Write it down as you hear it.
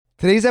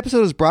Today's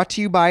episode is brought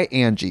to you by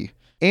Angie.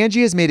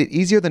 Angie has made it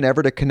easier than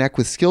ever to connect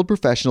with skilled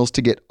professionals to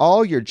get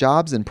all your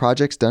jobs and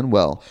projects done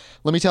well.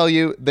 Let me tell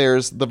you,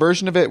 there's the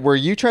version of it where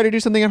you try to do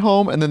something at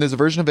home, and then there's a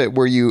version of it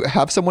where you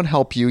have someone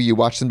help you, you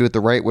watch them do it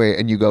the right way,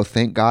 and you go,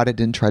 thank God I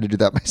didn't try to do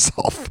that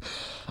myself.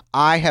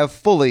 I have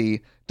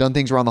fully done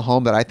things around the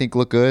home that I think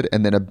look good,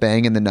 and then a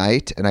bang in the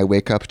night, and I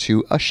wake up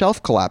to a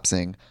shelf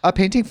collapsing, a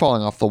painting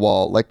falling off the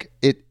wall.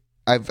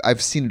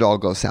 I've seen it all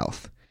go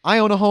south. I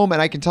own a home,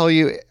 and I can tell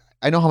you,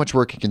 I know how much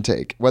work it can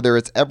take. Whether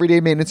it's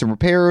everyday maintenance and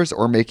repairs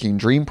or making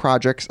dream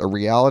projects a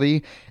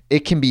reality,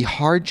 it can be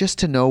hard just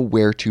to know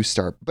where to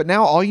start. But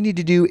now all you need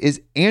to do is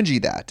Angie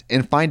that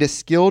and find a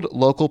skilled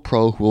local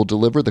pro who will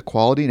deliver the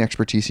quality and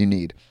expertise you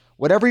need.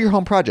 Whatever your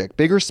home project,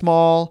 big or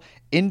small,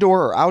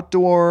 indoor or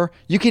outdoor,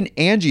 you can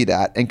Angie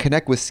that and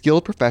connect with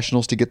skilled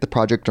professionals to get the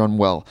project done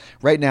well.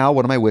 Right now,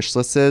 one of my wish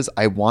lists is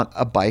I want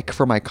a bike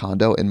for my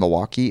condo in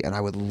Milwaukee, and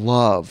I would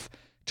love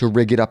to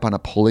rig it up on a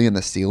pulley in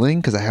the ceiling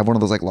because I have one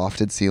of those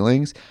lofted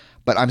ceilings,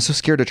 but I'm so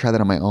scared to try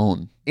that on my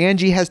own.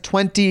 Angie has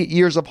 20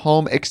 years of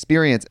home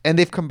experience, and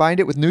they've combined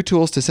it with new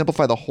tools to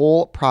simplify the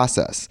whole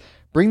process.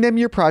 Bring them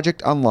your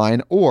project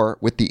online or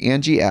with the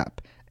Angie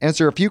app.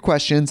 Answer a few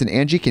questions and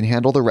Angie can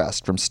handle the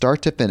rest from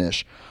start to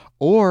finish,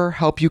 or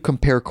help you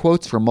compare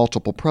quotes from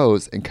multiple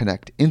pros and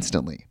connect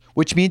instantly,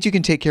 which means you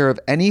can take care of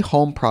any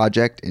home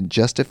project in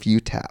just a few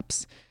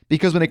taps.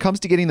 Because when it comes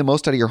to getting the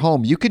most out of your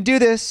home, you can do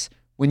this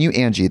when you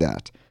Angie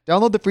that.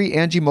 Download the free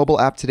Angie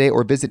mobile app today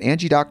or visit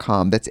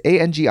Angie.com. That's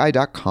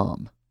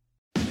ANGI.com.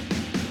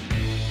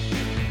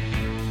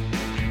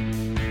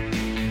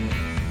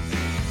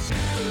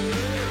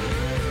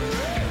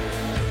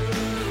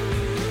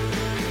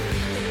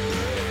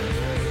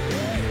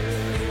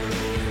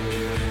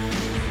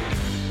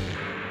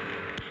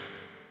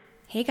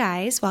 Hey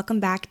guys, welcome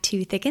back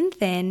to Thick and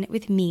Thin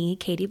with me,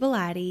 Katie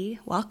Belatti.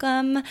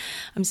 Welcome.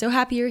 I'm so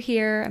happy you're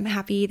here. I'm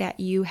happy that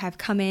you have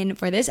come in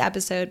for this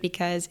episode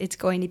because it's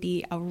going to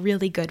be a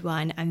really good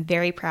one. I'm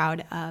very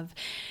proud of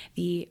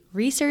the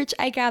research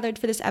I gathered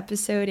for this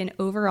episode and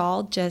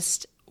overall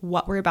just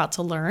what we're about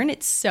to learn.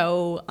 It's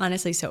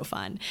honestly so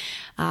fun.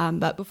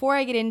 But before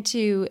I get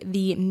into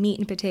the meat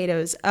and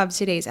potatoes of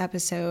today's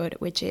episode,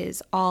 which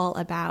is all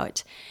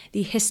about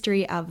the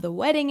history of the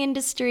wedding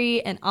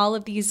industry and all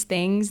of these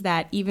things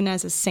that even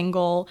as a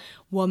single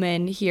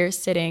woman here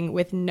sitting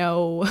with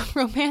no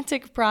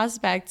romantic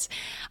prospects,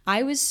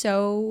 I was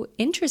so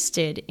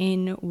interested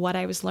in what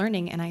I was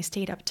learning. And I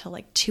stayed up till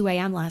 2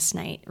 a.m. last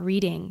night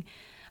reading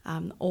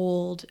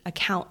old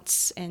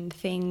accounts and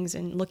things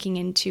and looking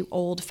into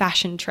old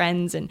fashion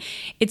trends, and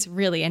it's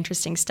really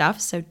interesting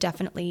stuff, so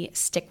definitely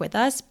stick with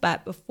us.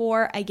 But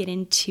before I get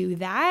into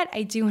that,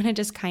 I do want to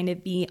just kind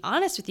of be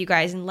honest with you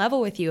guys and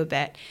level with you a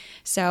bit.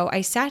 So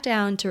I sat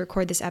down to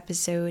record this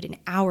episode an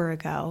hour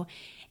ago,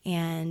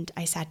 and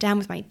I sat down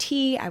with my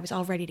tea. I was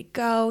all ready to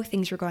go.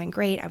 Things were going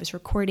great. I was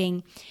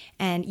recording.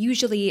 And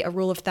usually a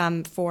rule of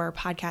thumb for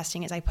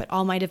podcasting is I put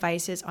all my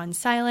devices on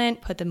silent,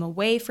 put them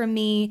away from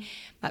me.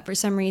 But for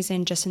some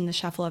reason, just in the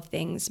shuffle of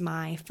things,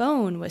 my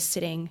phone was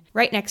sitting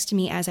right next to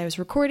me as I was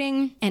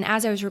recording. And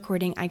as I was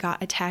recording, I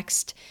got a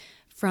text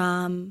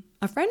from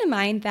a friend of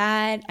mine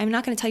that I'm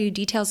not going to tell you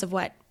details of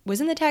what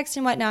was in the text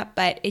and whatnot,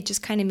 but it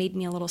just kind of made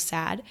me a little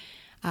sad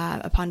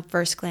upon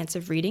first glance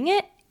of reading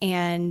it.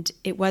 And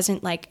it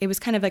wasn't it was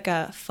kind of like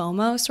a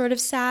FOMO sort of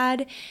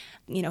sad,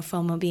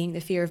 FOMO being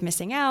the fear of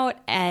missing out.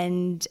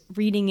 And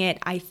reading it,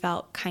 I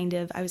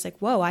was like,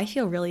 whoa, I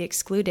feel really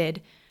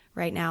excluded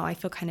right now. I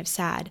feel kind of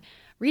sad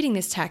reading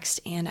this text.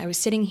 And I was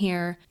sitting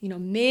here,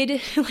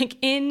 mid,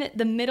 in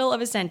the middle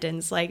of a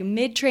sentence,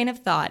 mid train of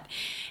thought.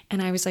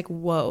 And I was like,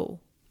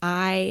 whoa,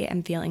 I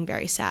am feeling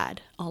very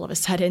sad all of a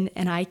sudden.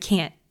 And I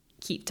can't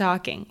keep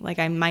talking.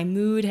 My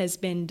mood has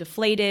been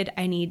deflated.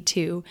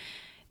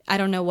 I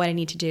don't know what I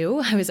need to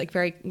do. I was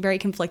very, very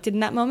conflicted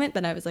in that moment,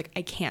 but I was like,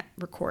 I can't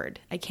record.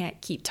 I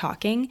can't keep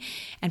talking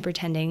and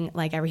pretending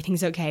like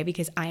everything's okay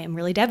because I am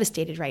really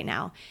devastated right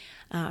now.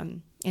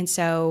 And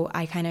so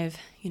I kind of,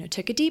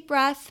 took a deep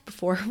breath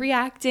before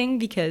reacting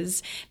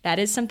because that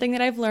is something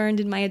that I've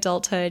learned in my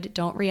adulthood.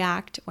 Don't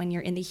react when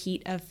you're in the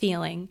heat of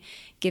feeling.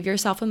 Give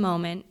yourself a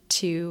moment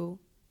to,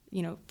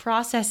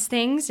 process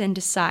things and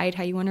decide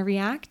how you want to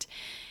react.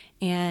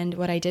 And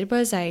what I did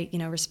was I,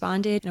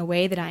 responded in a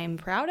way that I am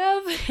proud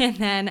of. And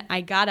then I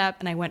got up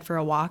and I went for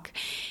a walk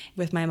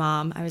with my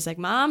mom. I was like,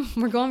 Mom,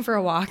 we're going for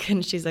a walk.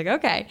 And she's like,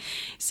 okay.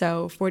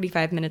 So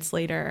 45 minutes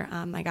later,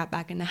 I got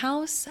back in the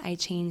house. I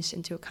changed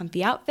into a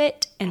comfy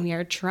outfit and we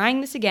are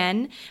trying this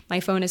again. My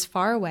phone is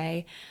far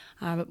away.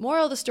 But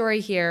moral of the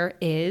story here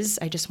is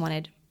I just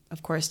wanted,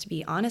 of course, to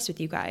be honest with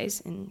you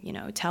guys and,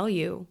 tell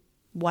you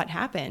what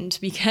happened,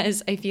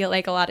 because I feel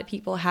like a lot of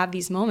people have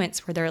these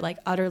moments where they're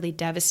utterly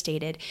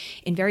devastated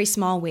in very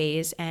small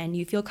ways, and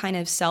you feel kind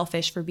of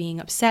selfish for being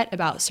upset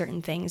about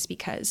certain things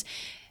because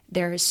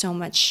there is so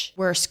much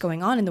worse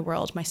going on in the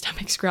world. My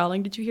stomach's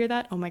growling. Did you hear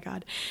that? Oh my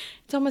God.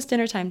 It's almost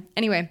dinner time.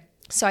 Anyway,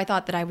 so I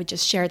thought that I would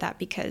just share that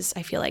because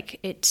I feel like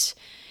it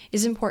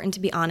is important to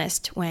be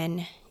honest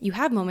when you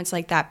have moments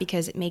like that,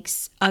 because it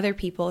makes other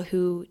people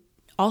who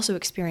also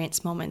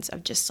experience moments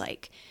of just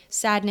like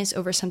sadness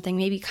over something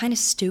maybe kind of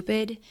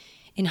stupid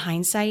in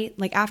hindsight.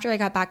 Like after I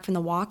got back from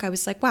the walk, I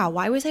was like, wow,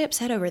 why was I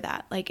upset over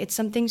that? Like it's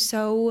something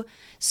so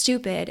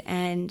stupid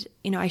and,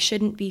 I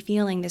shouldn't be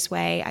feeling this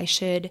way. I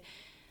should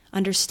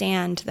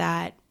understand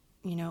that,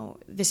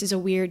 this is a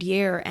weird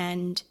year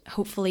and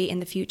hopefully in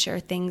the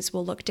future things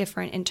will look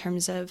different in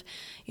terms of,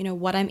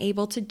 what I'm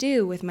able to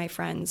do with my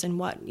friends and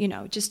what,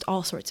 just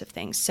all sorts of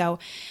things. So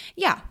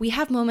yeah, we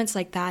have moments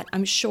like that.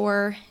 I'm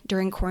sure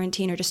during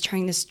quarantine or just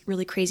during this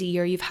really crazy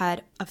year, you've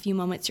had a few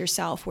moments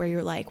yourself where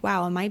you're like,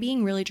 wow, am I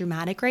being really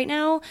dramatic right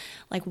now?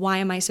 Like, why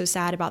am I so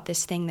sad about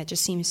this thing that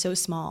just seems so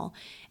small?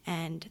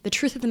 And the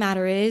truth of the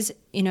matter is,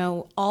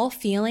 all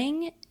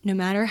feeling, no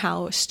matter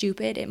how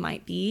stupid it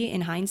might be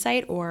in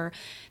hindsight or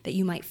that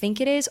you might think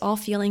it is, all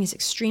feeling is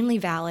extremely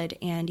valid,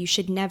 and you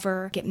should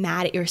never get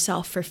mad at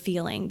yourself for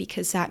feeling,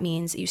 because that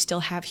means that you still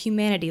have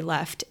humanity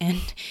left and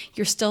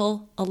you're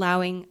still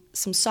allowing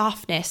some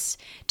softness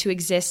to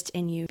exist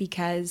in you,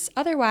 because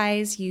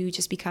otherwise you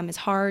just become as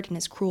hard and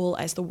as cruel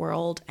as the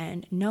world,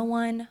 and no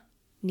one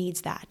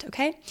needs that,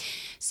 okay?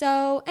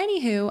 So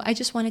anywho, I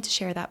just wanted to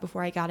share that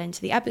before I got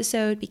into the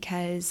episode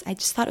because I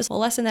just thought it was a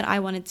lesson that I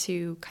wanted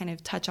to kind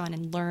of touch on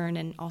and learn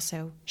and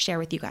also share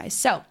with you guys.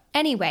 So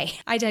anyway,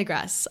 I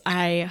digress.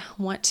 I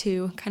want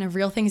to kind of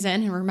reel things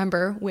in and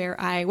remember where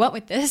I went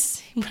with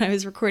this when I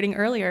was recording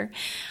earlier.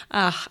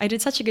 I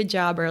did such a good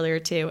job earlier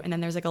too, and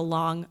then there's like a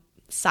long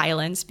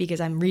silence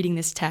because I'm reading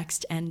this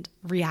text and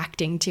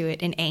reacting to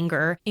it in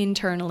anger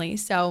internally.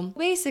 So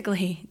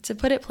basically, to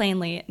put it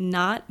plainly,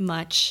 not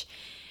much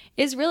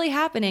is really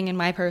happening in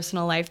my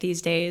personal life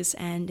these days.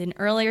 And in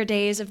earlier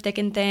days of Thick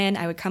and Thin,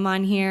 I would come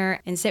on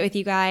here and sit with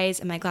you guys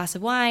and my glass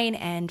of wine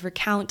and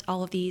recount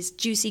all of these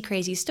juicy,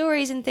 crazy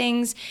stories and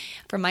things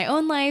from my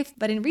own life.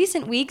 But in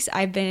recent weeks,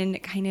 I've been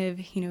kind of,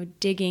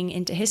 digging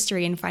into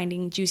history and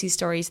finding juicy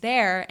stories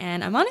there.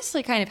 And I'm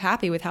honestly kind of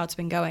happy with how it's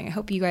been going. I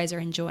hope you guys are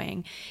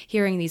enjoying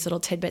hearing these little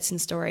tidbits and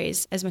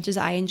stories as much as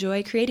I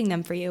enjoy creating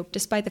them for you,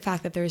 despite the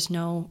fact that there's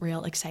no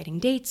real exciting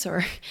dates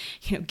or,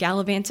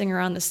 gallivanting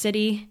around the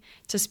city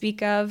to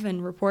speak of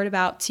and report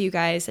about to you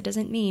guys. That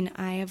doesn't mean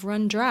I have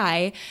run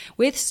dry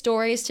with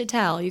stories to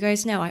tell. You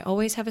guys know I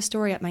always have a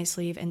story up my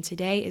sleeve, and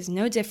today is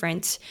no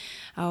different.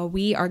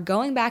 We are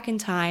going back in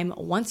time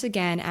once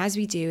again. As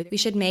we do, we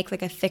should make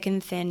like a Thick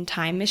and Thin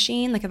time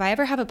machine. Like if I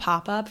ever have a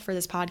pop-up for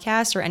this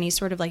podcast or any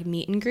sort of like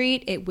meet and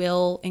greet, it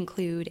will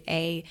include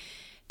a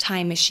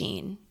time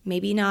machine.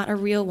 Maybe not a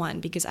real one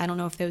because I don't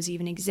know if those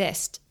even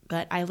exist,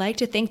 but I like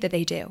to think that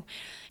they do.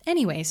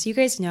 Anyway, so you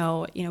guys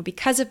know,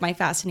 because of my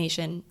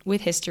fascination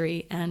with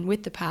history and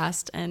with the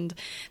past and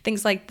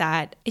things like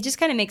that, it just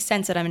kind of makes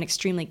sense that I'm an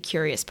extremely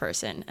curious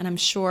person. And I'm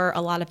sure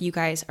a lot of you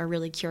guys are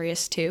really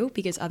curious too,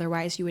 because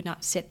otherwise you would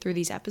not sit through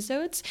these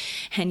episodes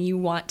and you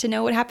want to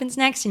know what happens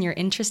next and you're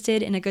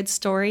interested in a good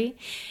story.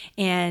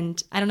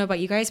 And I don't know about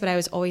you guys, but I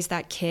was always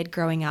that kid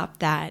growing up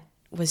that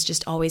was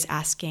just always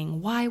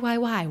asking, why,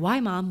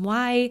 mom?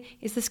 Why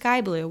is the sky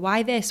blue?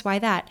 Why this? Why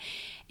that?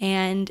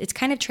 And it's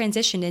kind of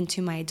transitioned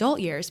into my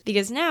adult years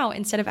because now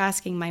instead of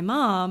asking my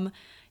mom,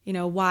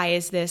 why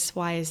is this?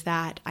 Why is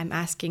that? I'm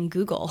asking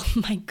Google,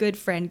 my good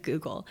friend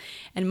Google.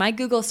 And my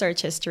Google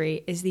search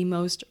history is the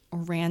most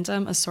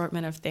random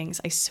assortment of things,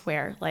 I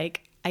swear.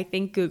 Like, I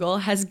think Google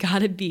has got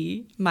to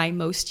be my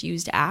most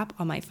used app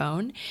on my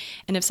phone.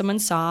 And if someone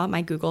saw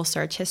my Google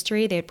search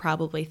history, they'd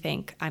probably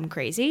think I'm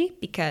crazy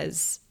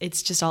because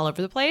it's just all over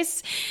the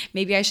place.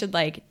 Maybe I should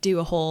do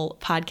a whole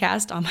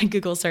podcast on my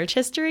Google search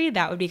history.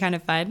 That would be kind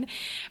of fun.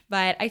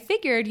 But I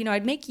figured,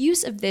 I'd make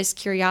use of this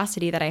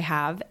curiosity that I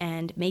have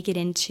and make it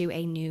into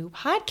a new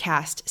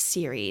podcast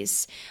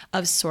series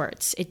of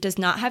sorts. It does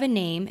not have a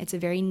name. It's a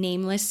very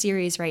nameless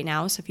series right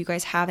now. So if you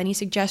guys have any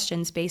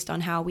suggestions based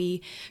on how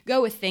we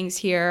go with things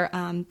here,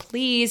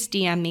 please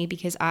DM me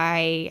because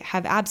I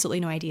have absolutely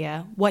no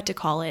idea what to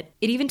call it.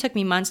 It even took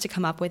me months to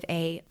come up with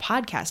a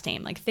podcast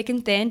name. Thick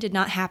and Thin did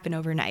not happen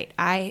overnight.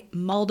 I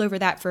mulled over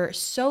that for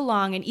so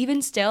long. And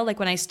even still,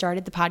 when I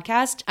started the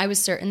podcast, I was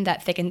certain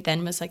that Thick and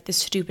Thin was the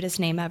stupidest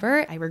name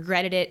ever. I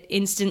regretted it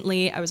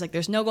instantly. I was like,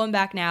 there's no going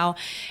back now.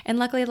 And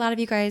luckily, a lot of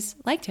you guys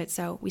liked it,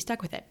 so we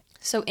stuck with it.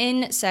 So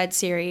in said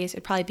series,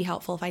 it'd probably be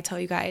helpful if I tell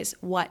you guys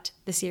what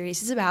the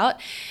series is about.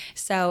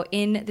 So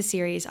in the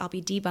series, I'll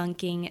be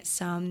debunking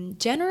some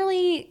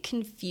generally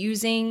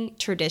confusing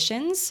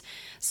traditions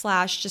 /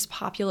 just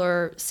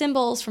popular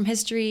symbols from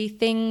history,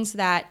 things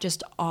that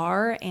just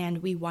are,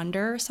 and we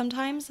wonder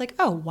sometimes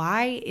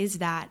why is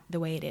that the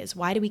way it is?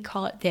 Why do we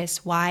call it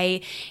this?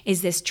 Why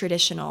is this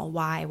traditional?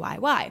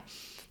 Why?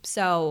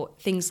 So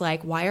things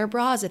like, why are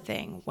bras a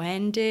thing?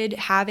 When did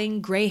having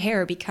gray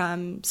hair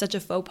become such a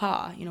faux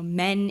pas?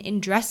 Men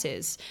in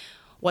dresses.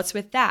 What's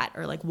with that?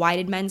 Or why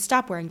did men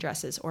stop wearing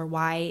dresses? Or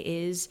why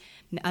is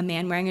a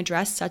man wearing a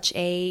dress such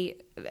a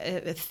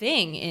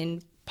thing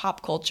in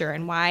pop culture?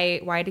 And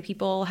why do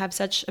people have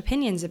such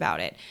opinions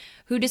about it?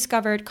 Who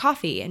discovered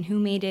coffee and who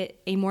made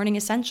it a morning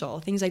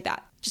essential? Things like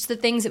that. Just the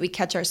things that we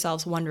catch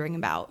ourselves wondering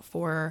about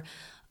for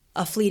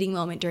a fleeting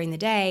moment during the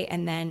day,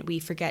 and then we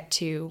forget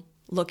to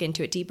look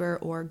into it deeper,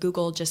 or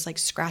Google just like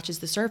scratches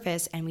the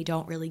surface and we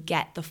don't really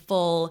get the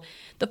full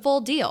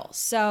deal.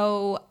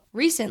 So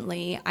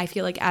recently, I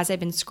feel like as I've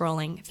been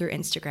scrolling through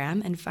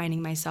Instagram and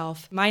finding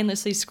myself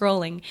mindlessly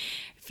scrolling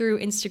through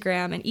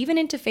Instagram and even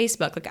into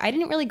Facebook, like I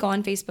didn't really go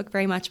on Facebook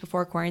very much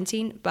before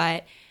quarantine,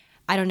 but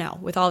I don't know,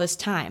 with all this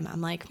time,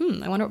 I'm like,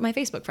 I wonder what my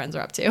Facebook friends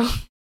are up to.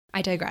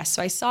 I digress.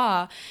 So I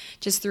saw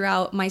just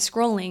throughout my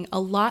scrolling a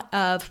lot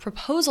of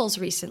proposals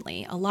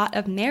recently, a lot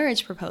of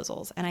marriage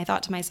proposals. And I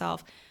thought to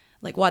myself,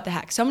 like, what the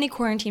heck? So many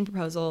quarantine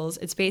proposals.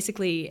 It's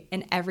basically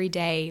an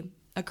everyday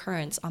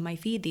occurrence on my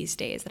feed these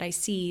days that I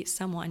see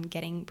someone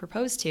getting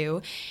proposed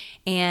to.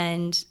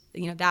 And,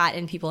 that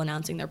and people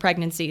announcing their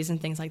pregnancies and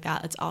things like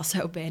that. It's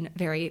also been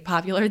very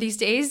popular these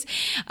days,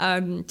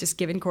 just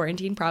given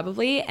quarantine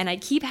probably. And I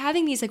keep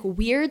having these like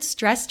weird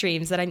stress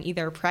dreams that I'm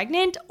either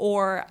pregnant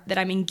or that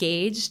I'm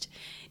engaged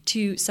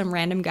to some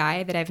random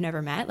guy that I've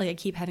never met. Like I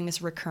keep having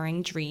this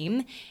recurring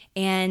dream.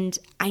 And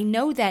I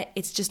know that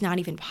it's just not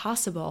even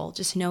possible,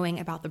 just knowing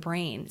about the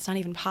brain. It's not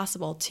even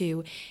possible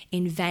to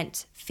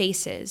invent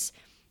faces.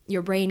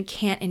 Your brain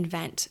can't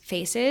invent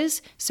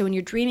faces. So when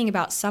you're dreaming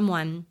about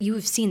someone, you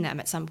have seen them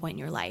at some point in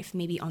your life,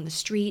 maybe on the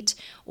street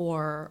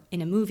or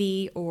in a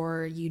movie,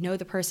 or you know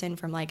the person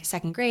from like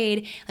second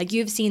grade. Like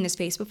you've seen this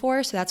face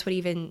before. So that's what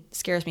even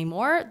scares me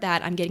more,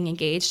 that I'm getting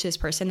engaged to this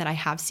person that I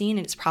have seen,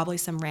 and it's probably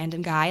some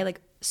random guy, like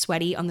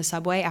sweaty on the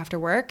subway after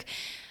work.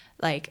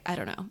 Like, I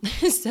don't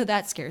know. So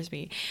that scares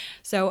me.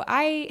 So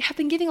I have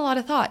been giving a lot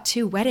of thought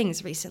to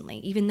weddings recently,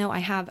 even though I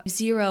have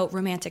zero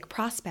romantic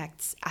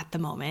prospects at the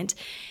moment.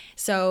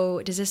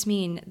 So does this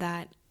mean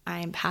that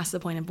I'm past the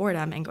point of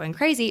boredom and going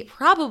crazy?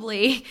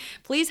 Probably.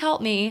 Please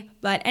help me.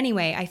 But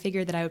anyway, I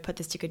figured that I would put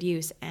this to good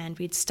use, and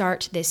we'd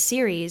start this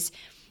series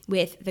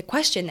with the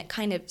question that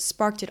kind of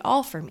sparked it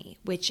all for me,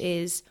 which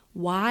is,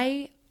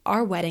 why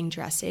are wedding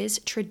dresses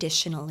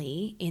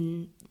traditionally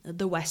in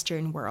the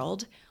Western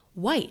world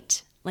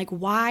white? Like,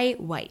 why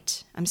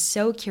white? I'm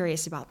so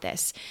curious about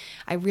this.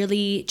 I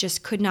really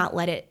just could not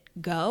let it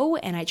go,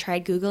 and I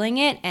tried Googling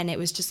it, and it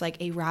was just like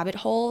a rabbit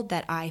hole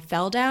that I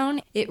fell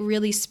down. It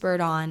really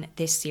spurred on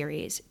this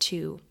series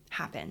to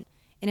happen.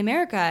 In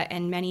America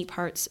and many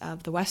parts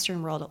of the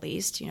Western world, at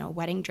least,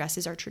 wedding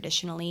dresses are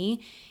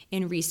traditionally,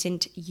 in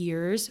recent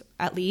years,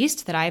 at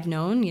least, that I've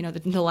known,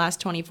 the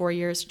last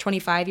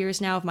 25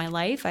 years now of my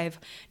life, I've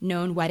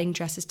known wedding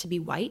dresses to be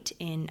white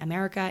in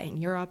America, in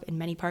Europe, in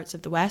many parts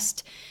of the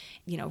West.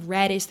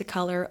 Red is the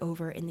color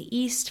over in the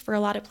East for a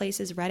lot of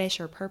places. Reddish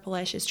or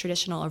purplish is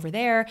traditional over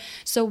there.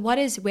 So what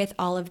is with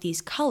all of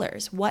these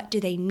colors? What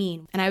do they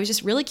mean? And I was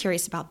just really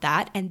curious about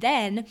that. And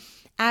then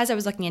as I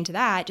was looking into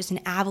that, just an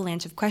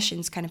avalanche of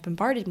questions kind of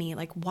bombarded me.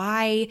 Like,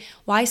 why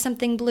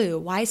something blue?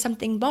 Why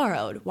something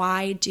borrowed?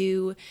 Why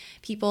do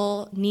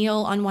people kneel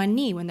on one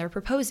knee when they're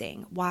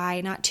proposing?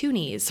 Why not two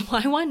knees?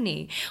 Why one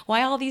knee?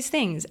 Why all these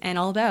things? And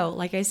although,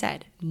 like I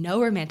said,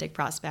 no romantic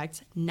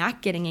prospects,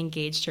 not getting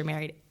engaged or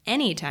married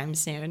anytime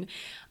soon,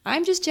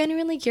 I'm just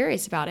genuinely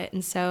curious about it.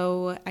 And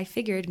so I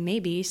figured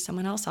maybe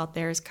someone else out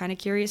there is kind of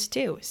curious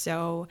too.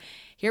 So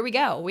here we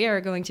go. We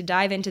are going to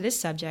dive into this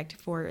subject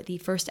for the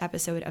first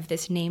episode of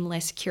this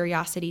nameless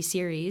curiosity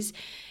series.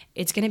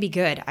 It's going to be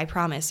good, I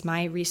promise.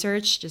 My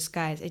research,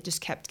 it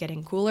just kept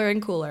getting cooler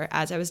and cooler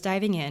as I was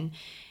diving in.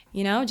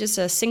 Just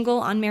a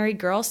single unmarried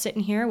girl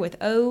sitting here with,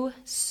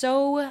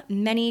 so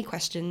many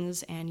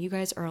questions, and you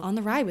guys are on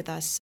the ride with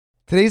us.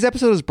 Today's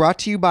episode is brought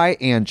to you by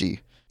Angie.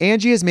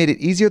 Angie has made it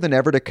easier than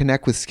ever to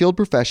connect with skilled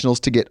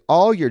professionals to get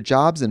all your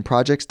jobs and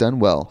projects done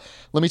well.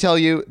 Let me tell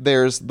you,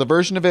 there's the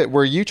version of it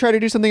where you try to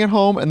do something at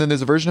home, and then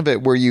there's a version of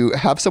it where you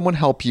have someone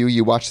help you,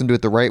 you watch them do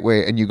it the right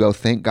way, and you go,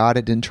 thank God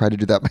I didn't try to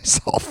do that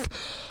myself.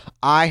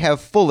 I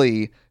have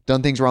fully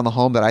done things around the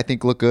home that I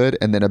think look good,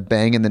 and then a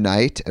bang in the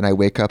night, and I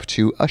wake up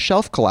to a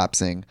shelf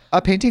collapsing,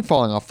 a painting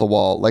falling off the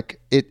wall.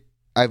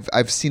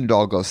 I've seen it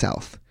all go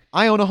south.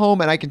 I own a home,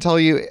 and I can tell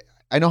you,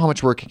 I know how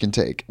much work it can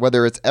take.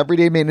 Whether it's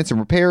everyday maintenance and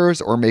repairs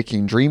or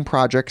making dream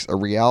projects a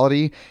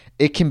reality,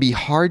 it can be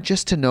hard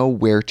just to know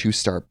where to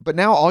start. But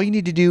now all you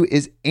need to do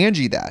is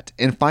Angie that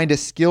and find a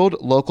skilled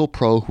local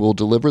pro who will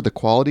deliver the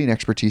quality and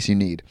expertise you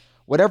need.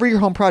 Whatever your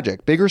home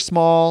project, big or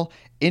small,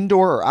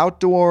 indoor or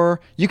outdoor,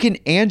 you can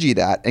Angie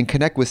that and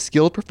connect with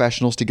skilled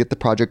professionals to get the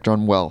project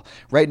done well.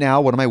 Right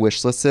now, one of my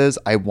wish lists is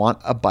I want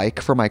a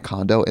bike for my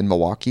condo in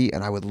Milwaukee,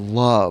 and I would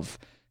love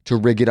to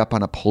rig it up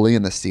on a pulley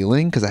in the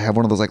ceiling because I have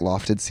one of those like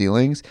lofted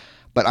ceilings,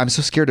 but I'm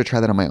so scared to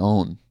try that on my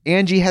own.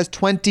 Angie has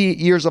 20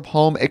 years of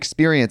home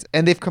experience,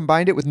 and they've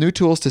combined it with new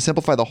tools to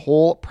simplify the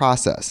whole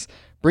process.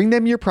 Bring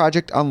them your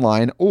project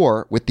online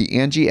or with the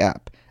Angie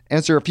app.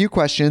 Answer a few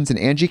questions and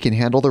Angie can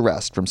handle the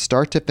rest from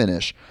start to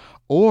finish,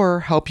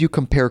 or help you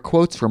compare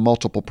quotes from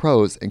multiple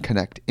pros and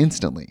connect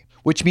instantly,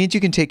 which means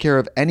you can take care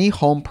of any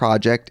home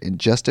project in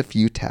just a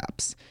few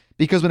taps.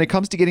 Because when it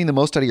comes to getting the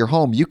most out of your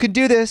home, you can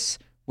do this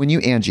when you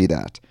Angie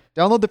that.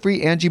 Download the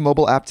free Angie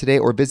mobile app today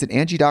or visit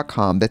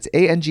Angie.com. That's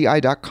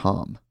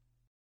ANGI.com.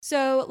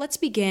 So let's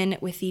begin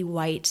with the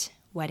white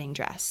wedding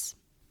dress.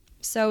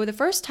 So the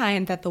first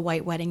time that the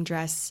white wedding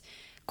dress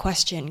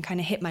question kind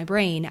of hit my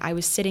brain, I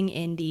was sitting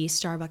in the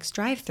Starbucks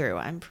drive-thru,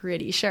 I'm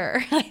pretty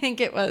sure. I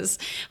think it was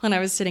when I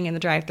was sitting in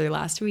the drive-thru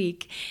last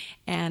week,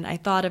 and I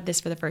thought of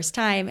this for the first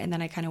time, and then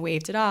I kind of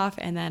waved it off,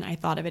 and then I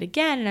thought of it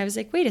again, and I was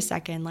like, wait a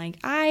second, like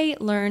I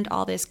learned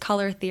all this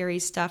color theory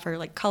stuff or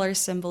like color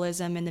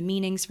symbolism and the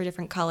meanings for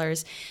different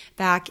colors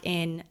back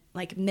in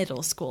like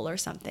middle school or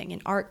something,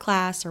 in art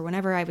class, or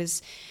whenever I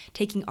was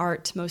taking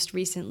art most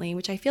recently,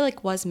 which I feel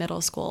like was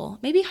middle school.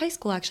 Maybe high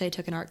school, actually, I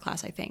took an art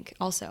class, I think,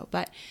 also.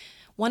 But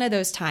one of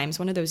those times,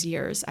 one of those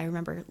years, I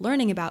remember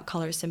learning about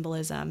color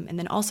symbolism. And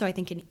then also, I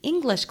think in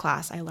English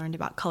class, I learned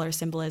about color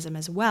symbolism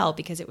as well,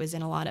 because it was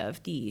in a lot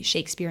of the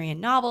Shakespearean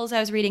novels I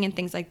was reading and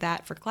things like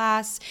that for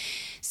class.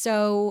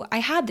 So I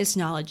had this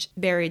knowledge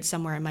buried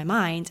somewhere in my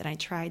mind, and I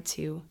tried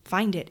to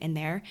find it in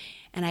there.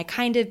 And I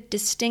kind of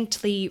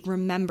distinctly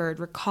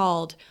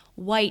recalled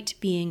white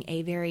being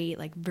a very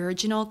like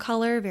virginal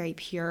color, very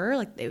pure,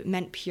 like it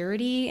meant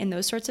purity and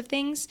those sorts of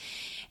things.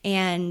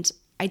 And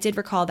I did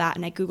recall that,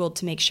 and I Googled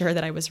to make sure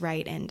that I was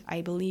right, and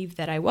I believe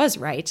that I was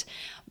right.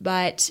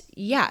 But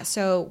yeah,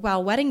 so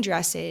while wedding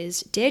dresses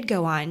did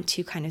go on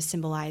to kind of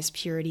symbolize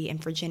purity and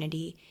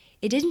virginity,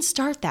 it didn't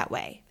start that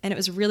way. And it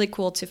was really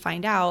cool to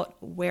find out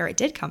where it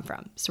did come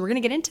from. So we're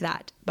going to get into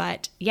that.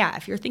 But yeah,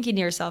 if you're thinking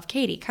to yourself,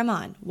 Katie, come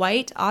on,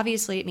 white,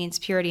 obviously it means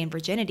purity and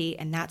virginity,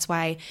 and that's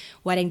why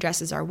wedding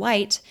dresses are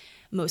white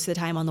most of the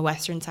time on the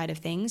Western side of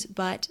things.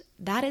 But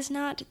that is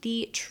not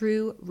the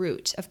true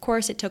root. Of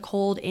course, it took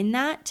hold in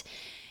that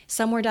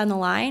somewhere down the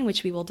line,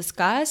 which we will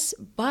discuss,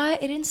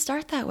 but it didn't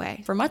start that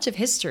way. For much of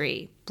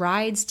history,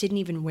 brides didn't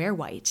even wear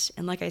white.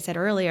 And like I said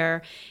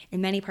earlier, in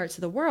many parts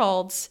of the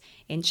world,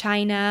 in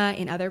China,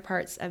 in other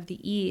parts of the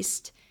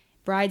East,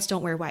 brides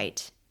don't wear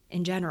white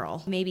in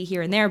general. Maybe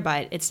here and there,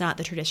 but it's not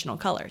the traditional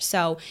color.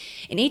 So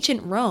in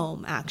ancient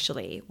Rome,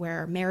 actually,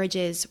 where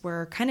marriages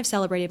were kind of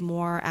celebrated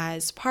more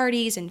as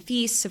parties and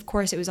feasts, of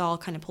course, it was all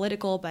kind of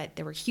political, but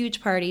there were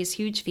huge parties,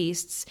 huge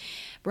feasts.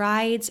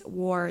 Brides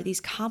wore these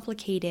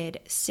complicated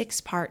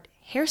 6-part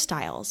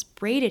hairstyles,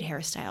 braided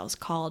hairstyles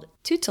called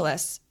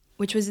tutulus,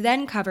 which was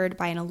then covered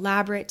by an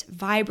elaborate,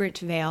 vibrant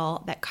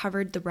veil that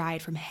covered the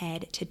bride from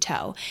head to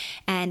toe.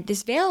 And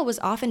this veil was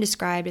often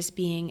described as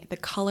being the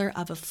color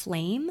of a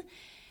flame,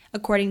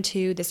 according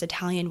to this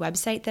Italian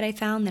website that I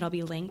found that'll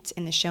be linked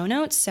in the show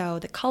notes. So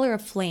the color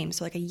of flame,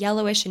 so like a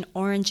yellowish and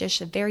orangish,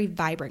 a very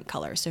vibrant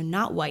color, so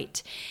not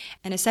white.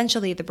 And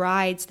essentially the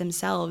brides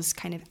themselves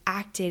kind of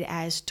acted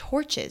as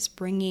torches,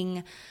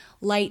 bringing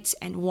light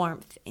and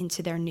warmth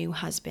into their new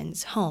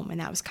husband's home.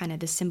 And that was kind of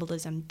the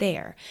symbolism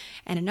there.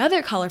 And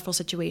another colorful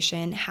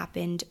situation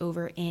happened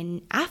over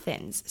in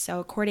Athens.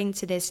 So according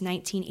to this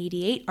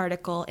 1988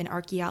 article in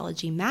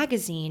Archaeology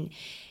magazine,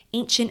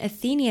 ancient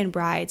Athenian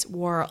brides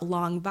wore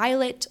long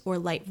violet or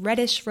light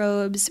reddish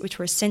robes, which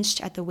were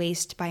cinched at the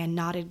waist by a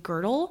knotted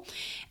girdle.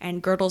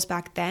 And girdles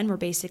back then were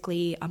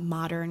basically a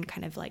modern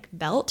kind of like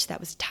belt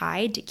that was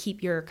tied to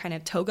keep your kind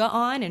of toga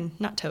on, and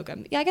not toga.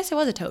 Yeah, I guess it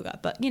was a toga,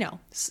 but you know,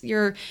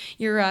 your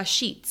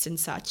sheets and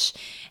such.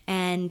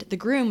 And the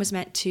groom was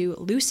meant to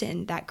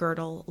loosen that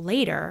girdle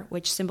later,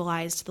 which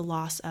symbolized the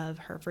loss of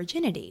her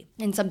virginity.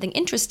 And something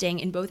interesting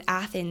in both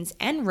Athens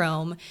and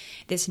Rome,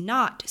 this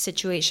knot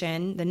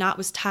situation, the knot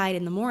was tied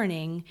in the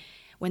morning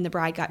when the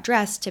bride got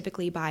dressed,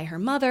 typically by her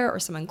mother or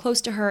someone close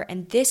to her,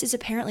 and this is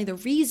apparently the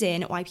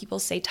reason why people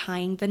say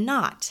tying the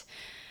knot.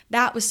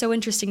 That was so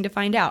interesting to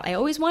find out. I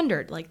always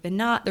wondered, like the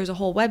knot, there's a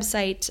whole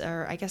website,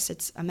 or I guess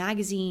it's a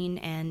magazine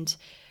and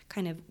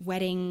kind of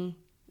wedding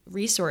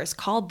resource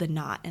called The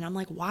Knot, and I'm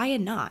like, why a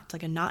knot?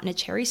 Like a knot in a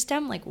cherry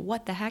stem? Like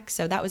what the heck?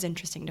 So that was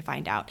interesting to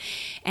find out.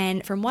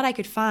 And from what I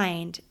could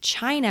find,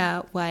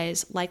 China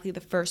was likely the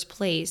first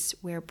place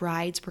where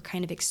brides were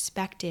kind of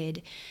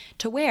expected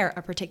to wear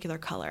a particular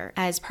color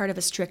as part of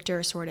a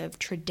stricter sort of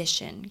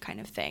tradition kind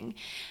of thing.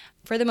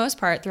 For the most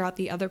part, throughout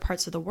the other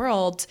parts of the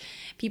world,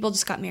 people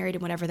just got married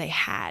in whatever they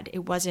had.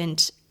 It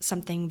wasn't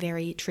something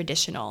very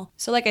traditional.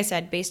 So like I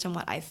said, based on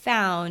what I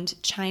found,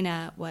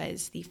 China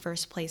was the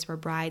first place where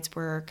brides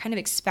were kind of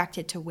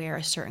expected to wear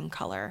a certain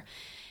color.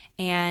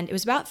 And it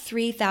was about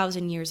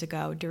 3,000 years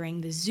ago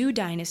during the Zhou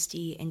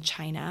dynasty in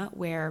China,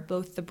 where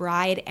both the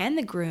bride and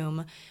the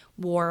groom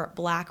wore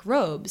black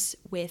robes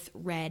with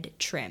red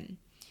trim.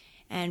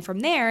 And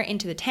from there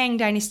into the Tang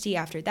dynasty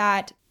after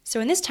that. So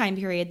in this time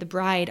period, the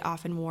bride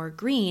often wore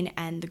green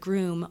and the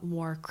groom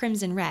wore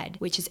crimson red,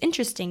 which is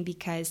interesting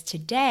because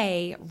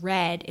today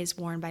red is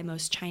worn by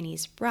most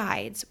Chinese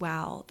brides,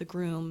 while the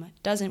groom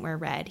doesn't wear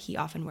red. He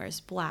often wears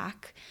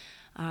black.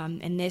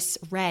 And this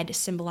red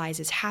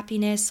symbolizes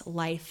happiness,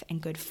 life,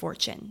 and good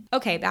fortune.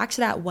 Okay, back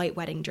to that white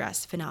wedding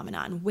dress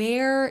phenomenon.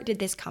 Where did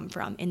this come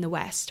from in the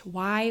West?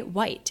 Why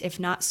white, if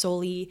not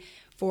solely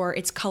for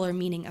its color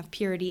meaning of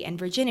purity and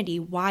virginity,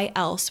 why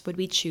else would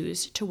we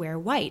choose to wear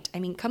white? I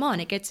mean, come on,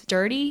 it gets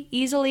dirty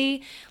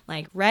easily.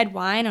 Like red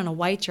wine on a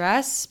white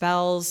dress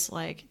spells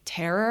like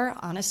terror.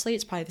 Honestly,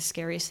 it's probably the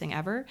scariest thing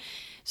ever.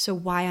 So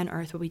why on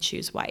earth would we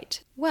choose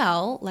white?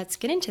 Well, let's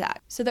get into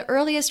that. So the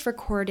earliest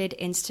recorded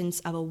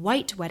instance of a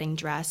white wedding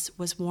dress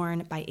was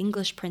worn by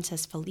English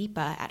Princess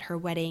Philippa at her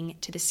wedding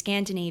to the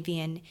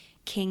Scandinavian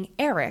King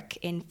Eric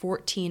in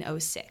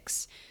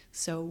 1406.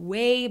 So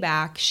way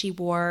back, she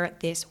wore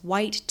this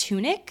white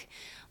tunic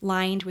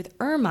lined with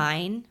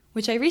ermine,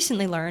 which I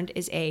recently learned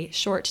is a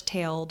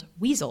short-tailed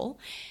weasel,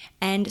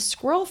 and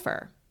squirrel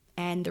fur.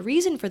 And the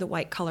reason for the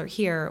white color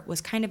here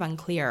was kind of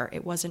unclear.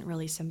 It wasn't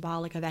really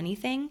symbolic of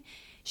anything.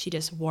 She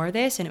just wore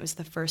this, and it was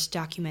the first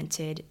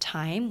documented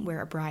time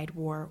where a bride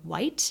wore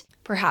white.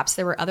 Perhaps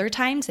there were other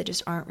times that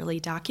just aren't really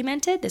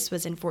documented. This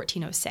was in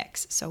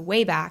 1406, so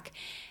way back.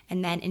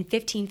 And then in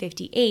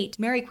 1558,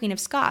 Mary, Queen of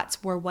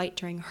Scots, wore white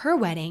during her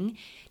wedding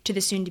to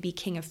the soon-to-be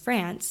King of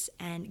France.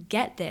 And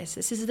get this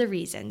is the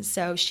reason.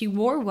 So she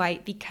wore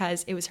white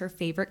because it was her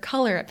favorite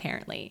color,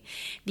 apparently.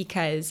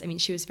 Because, I mean,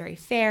 she was very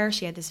fair.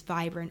 She had this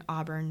vibrant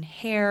auburn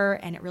hair,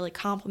 and it really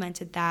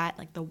complemented that.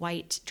 Like the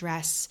white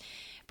dress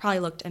probably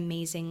looked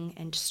amazing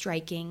and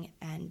striking.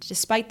 And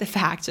despite the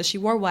fact, so she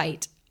wore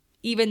white,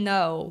 even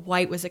though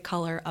white was a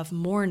color of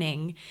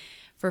mourning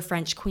for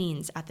French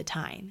queens at the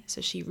time.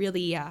 So she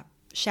really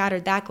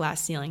shattered that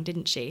glass ceiling,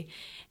 didn't she?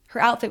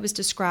 Her outfit was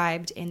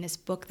described in this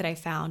book that I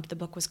found. The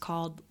book was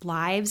called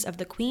Lives of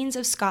the Queens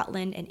of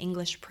Scotland and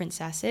English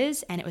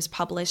Princesses, and it was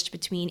published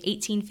between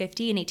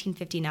 1850 and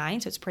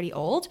 1859, so it's pretty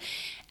old.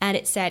 And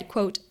it said,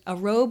 quote, "A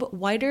robe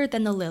whiter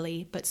than the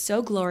lily, but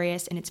so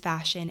glorious in its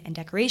fashion and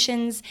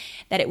decorations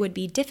that it would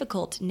be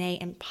difficult, nay,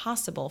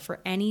 impossible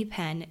for any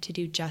pen to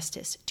do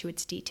justice to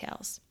its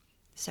details."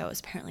 So it was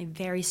apparently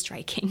very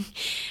striking.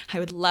 I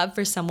would love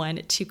for someone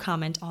to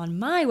comment on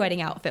my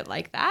wedding outfit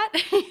like that.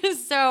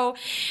 So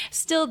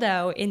still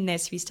though, in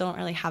this, we still don't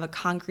really have a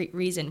concrete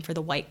reason for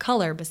the white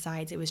color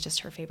besides it was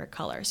just her favorite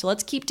color. So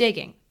let's keep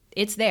digging.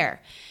 It's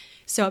there.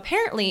 So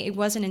apparently it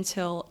wasn't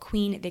until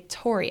Queen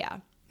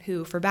Victoria,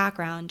 who for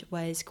background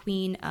was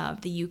Queen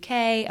of the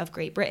UK, of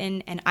Great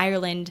Britain, and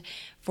Ireland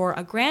for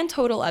a grand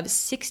total of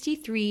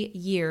 63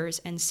 years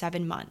and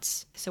 7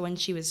 months. So when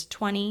she was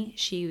 20,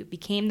 she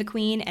became the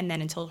queen, and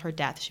then until her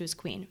death, she was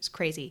queen. It was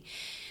crazy.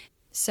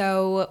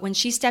 So when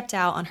she stepped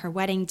out on her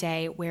wedding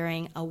day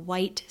wearing a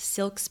white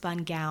silk spun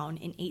gown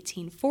in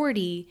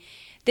 1840,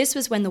 this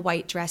was when the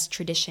white dress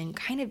tradition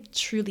kind of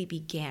truly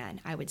began,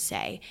 I would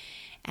say.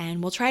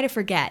 And we'll try to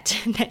forget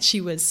that she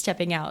was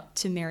stepping out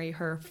to marry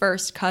her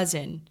first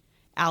cousin,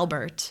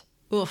 Albert.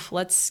 Oof,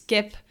 let's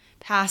skip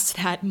past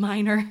that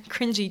minor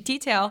cringy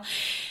detail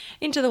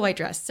into the white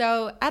dress.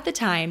 So at the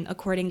time,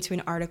 according to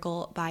an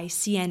article by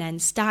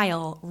CNN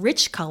Style,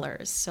 rich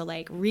colors, so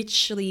like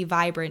richly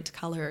vibrant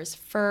colors,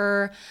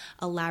 fur,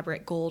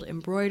 elaborate gold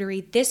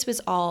embroidery, this was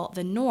all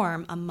the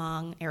norm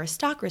among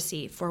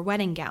aristocracy for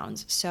wedding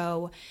gowns.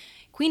 So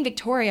Queen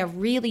Victoria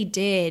really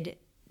did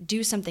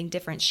do something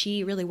different.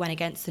 She really went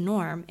against the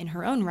norm in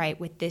her own right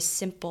with this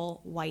simple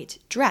white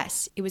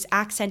dress. It was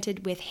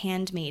accented with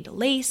handmade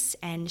lace,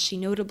 and she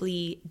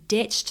notably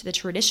ditched the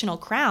traditional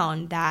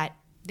crown that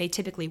they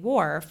typically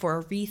wore for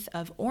a wreath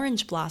of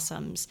orange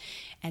blossoms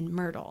and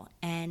myrtle.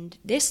 And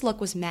this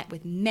look was met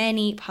with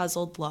many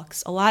puzzled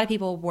looks. A lot of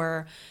people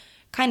were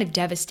kind of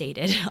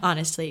devastated,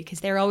 honestly,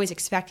 because they're always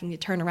expecting to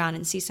turn around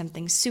and see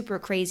something super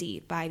crazy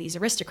by these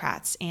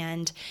aristocrats.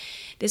 And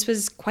this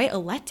was quite a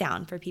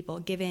letdown for people,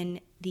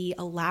 given the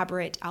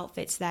elaborate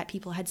outfits that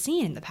people had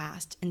seen in the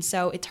past. And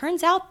so it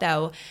turns out,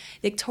 though,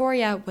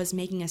 Victoria was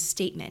making a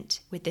statement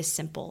with this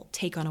simple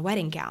take on a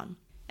wedding gown.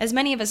 As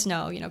many of us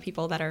know,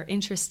 people that are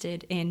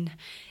interested in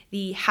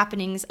the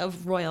happenings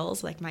of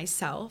royals like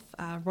myself,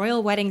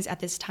 royal weddings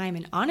at this time,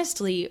 and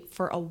honestly,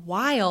 for a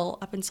while,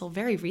 up until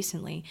very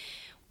recently,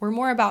 were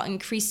more about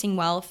increasing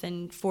wealth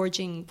and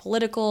forging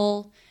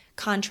political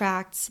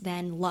contracts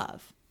than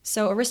love.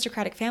 So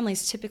aristocratic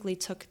families typically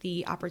took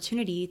the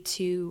opportunity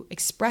to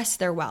express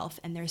their wealth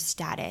and their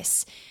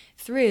status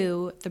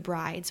through the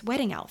bride's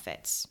wedding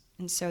outfits.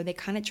 And so they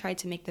kind of tried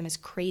to make them as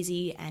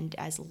crazy and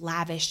as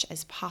lavish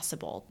as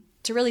possible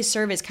to really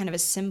serve as kind of a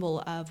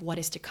symbol of what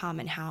is to come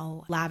and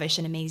how lavish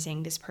and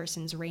amazing this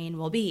person's reign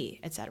will be,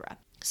 etc.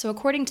 So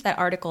according to that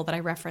article that I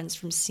referenced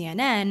from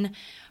CNN,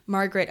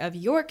 Margaret of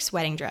York's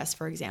wedding dress,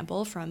 for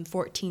example, from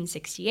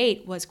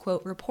 1468 was,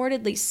 quote,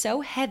 reportedly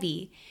so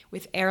heavy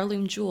with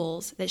heirloom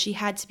jewels that she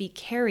had to be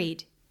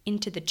carried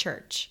into the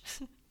church.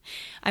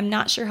 I'm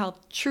not sure how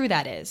true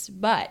that is,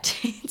 but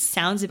it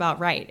sounds about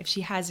right. If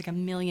she has like a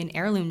million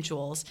heirloom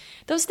jewels,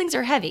 those things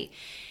are heavy.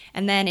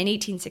 And then in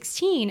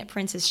 1816,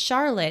 Princess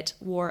Charlotte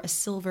wore a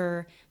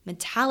silver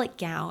metallic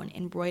gown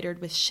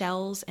embroidered with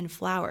shells and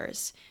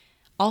flowers.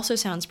 Also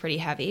sounds pretty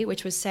heavy,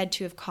 which was said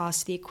to have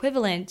cost the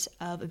equivalent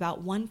of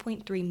about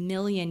 1.3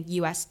 million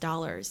US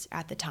dollars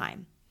at the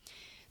time.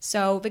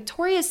 So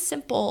Victoria's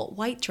simple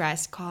white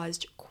dress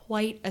caused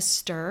quite a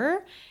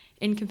stir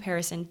in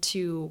comparison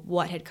to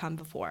what had come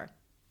before.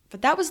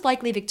 But that was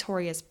likely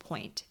Victoria's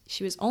point.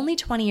 She was only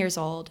 20 years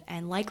old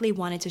and likely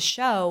wanted to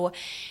show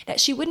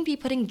that she wouldn't be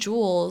putting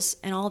jewels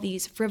and all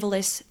these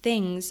frivolous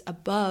things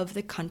above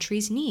the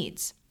country's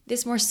needs.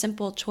 This more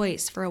simple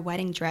choice for a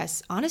wedding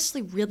dress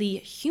honestly really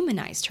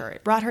humanized her.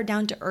 It brought her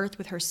down to earth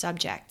with her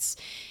subjects.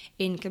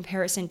 In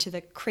comparison to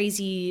the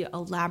crazy,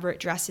 elaborate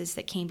dresses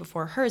that came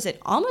before hers,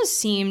 it almost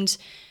seemed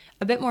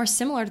a bit more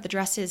similar to the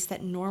dresses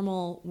that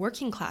normal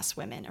working class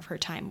women of her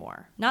time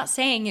wore. Not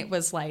saying it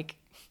was like,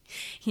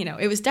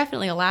 it was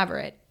definitely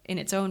elaborate in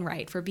its own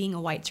right for being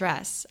a white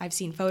dress. I've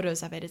seen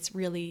photos of it. It's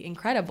really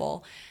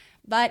incredible.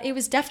 But it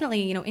was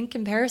definitely, in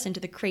comparison to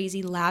the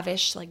crazy,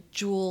 lavish, like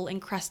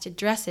jewel-encrusted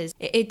dresses,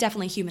 it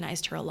definitely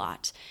humanized her a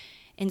lot.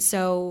 And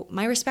so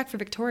my respect for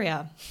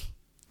Victoria,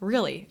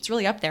 it's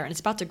really up there, and it's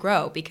about to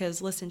grow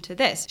because listen to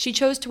this. She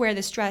chose to wear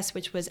this dress,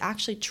 which was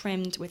actually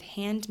trimmed with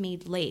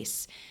handmade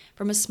lace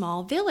from a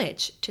small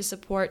village to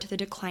support the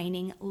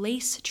declining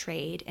lace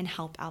trade and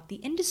help out the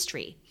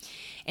industry.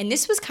 And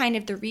this was kind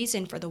of the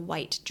reason for the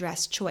white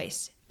dress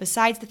choice.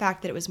 Besides the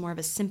fact that it was more of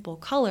a simple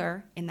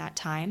color in that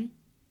time,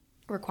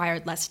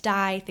 required less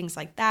dye, things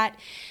like that.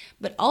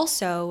 But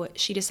also,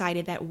 she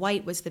decided that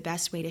white was the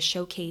best way to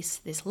showcase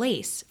this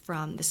lace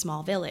from the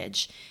small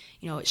village.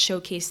 It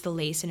showcased the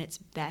lace in its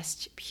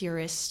best,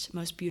 purest,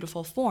 most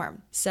beautiful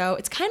form. So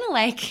it's kind of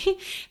like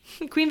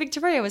Queen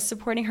Victoria was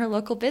supporting her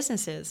local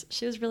businesses.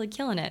 She was really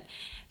killing it.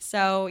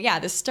 So yeah,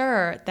 the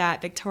stir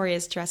that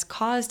Victoria's dress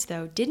caused,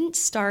 though, didn't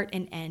start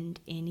and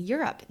end in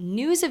Europe.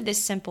 News of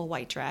this simple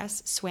white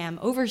dress swam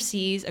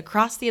overseas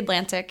across the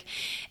Atlantic,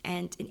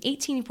 and in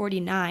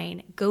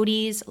 1849,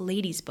 Godey's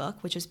Lady's Book,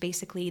 which was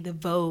basically the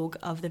Vogue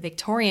of the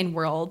Victorian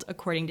world,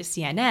 according to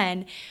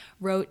CNN,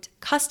 wrote,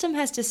 "Custom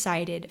has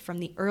decided from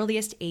the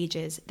earliest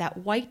ages that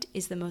white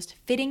is the most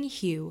fitting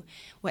hue,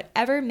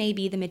 whatever may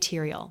be the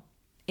material.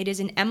 It is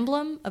an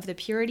emblem of the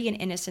purity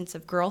and innocence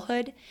of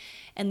girlhood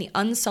and the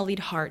unsullied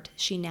heart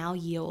she now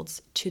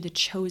yields to the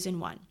chosen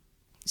one."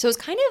 So it's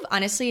kind of,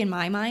 honestly, in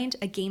my mind,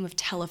 a game of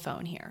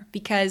telephone here,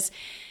 because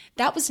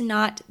that was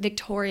not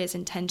Victoria's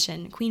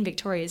intention, Queen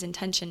Victoria's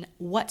intention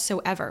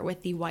whatsoever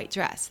with the white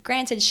dress.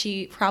 Granted,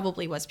 she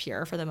probably was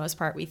pure for the most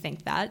part, we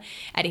think that,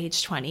 at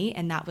age 20,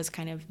 and that was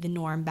kind of the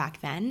norm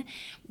back then.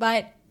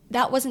 But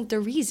that wasn't the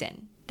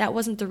reason. That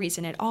wasn't the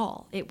reason at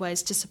all. It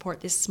was to support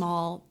this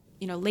small,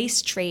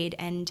 lace trade,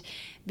 and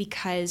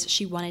because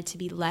she wanted to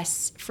be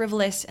less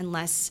frivolous and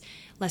less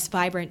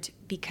vibrant,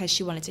 because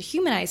she wanted to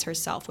humanize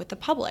herself with the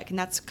public. And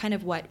that's kind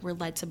of what we're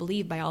led to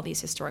believe by all these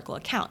historical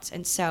accounts.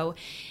 And so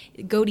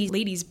Godey's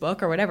Lady's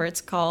Book, or whatever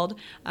it's called,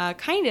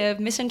 kind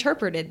of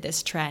misinterpreted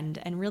this trend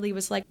and really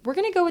was like, we're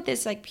going to go with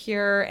this like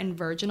pure and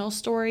virginal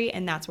story,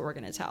 and that's what we're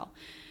going to tell.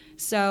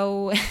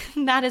 So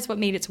that is what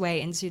made its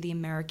way into the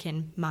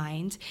American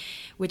mind,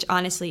 which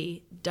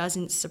honestly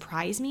doesn't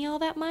surprise me all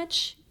that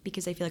much,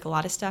 because I feel like a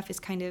lot of stuff is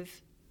kind of,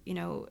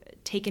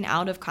 taken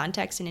out of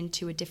context and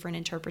into a different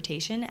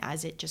interpretation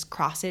as it just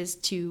crosses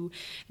to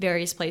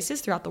various places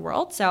throughout the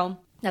world. So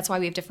that's why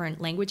we have different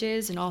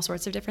languages and all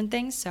sorts of different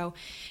things. So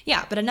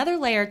yeah, but another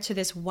layer to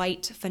this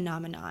white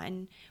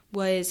phenomenon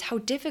was how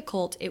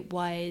difficult it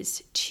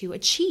was to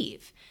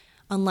achieve,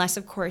 unless,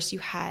 of course, you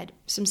had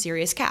some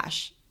serious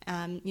cash.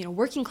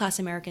 Working class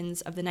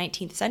Americans of the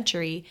 19th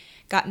century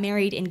got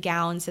married in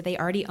gowns that they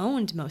already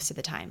owned most of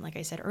the time, like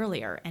I said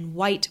earlier, and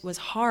white was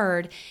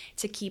hard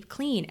to keep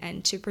clean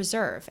and to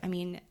preserve. I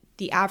mean,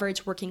 the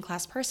average working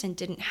class person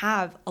didn't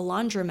have a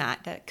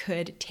laundromat that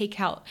could take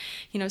out,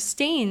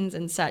 stains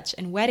and such.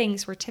 And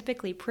weddings were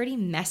typically pretty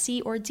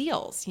messy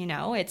ordeals.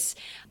 It's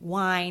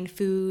wine,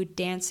 food,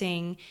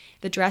 dancing.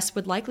 The dress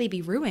would likely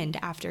be ruined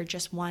after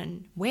just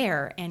one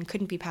wear and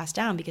couldn't be passed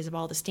down because of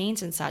all the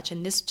stains and such.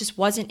 And this just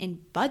wasn't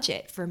in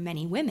budget for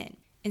many women.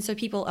 And so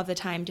people of the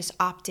time just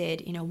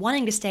opted,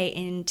 wanting to stay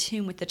in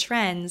tune with the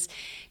trends,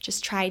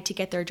 just tried to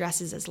get their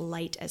dresses as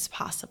light as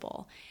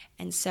possible.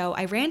 And so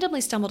I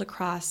randomly stumbled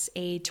across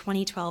a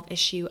 2012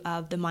 issue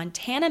of the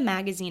Montana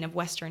Magazine of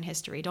Western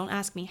History. Don't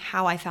ask me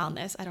how I found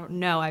this. I don't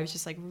know. I was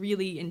just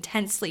really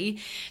intensely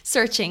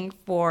searching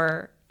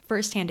for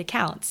firsthand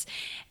accounts.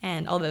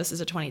 And although this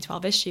is a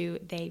 2012 issue,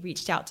 they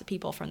reached out to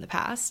people from the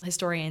past,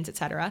 historians,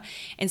 etc.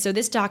 And so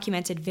this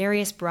documented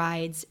various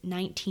brides'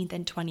 19th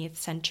and 20th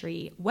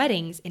century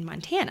weddings in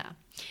Montana.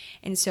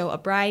 And so a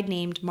bride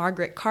named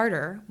Margaret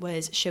Carter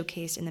was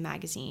showcased in the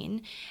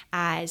magazine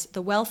as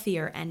the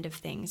wealthier end of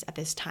things at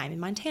this time in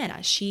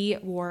Montana. She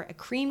wore a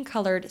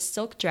cream-colored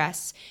silk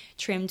dress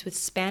trimmed with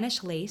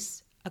Spanish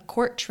lace, a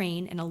court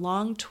train, and a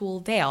long tulle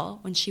veil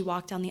when she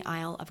walked down the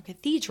aisle of a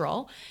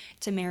cathedral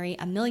to marry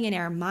a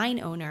millionaire mine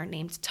owner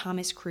named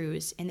Thomas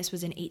Cruise, and this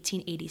was in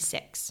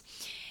 1886.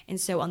 And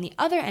so on the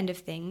other end of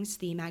things,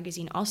 the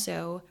magazine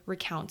also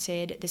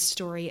recounted the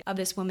story of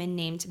this woman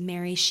named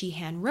Mary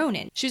Sheehan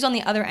Ronan. She was on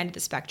the other end of the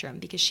spectrum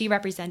because she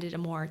represented a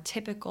more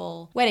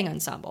typical wedding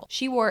ensemble.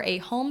 She wore a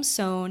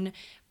home-sewn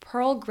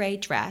pearl gray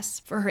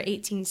dress for her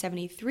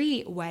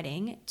 1873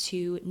 wedding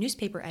to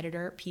newspaper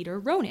editor Peter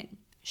Ronan.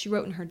 She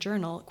wrote in her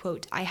journal,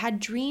 quote, "I had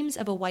dreams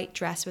of a white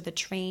dress with a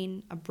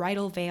train, a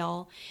bridal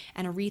veil,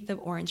 and a wreath of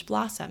orange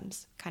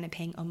blossoms," kind of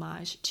paying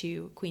homage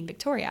to Queen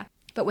Victoria.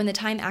 "But when the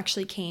time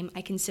actually came,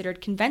 I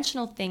considered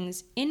conventional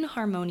things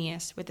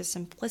inharmonious with the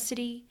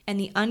simplicity and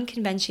the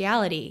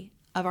unconventionality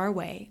of our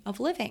way of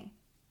living."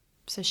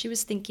 So she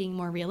was thinking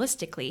more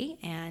realistically,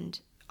 and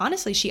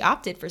honestly, she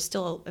opted for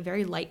still a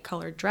very light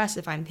colored dress,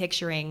 if I'm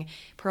picturing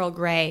pearl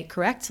gray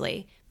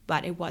correctly,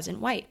 but it wasn't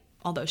white,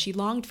 although she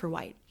longed for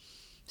white.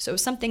 So it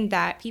was something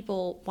that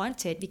people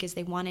wanted because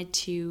they wanted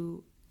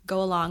to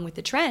go along with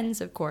the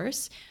trends, of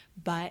course,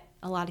 but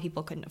a lot of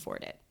people couldn't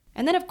afford it.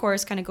 And then, of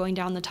course, kind of going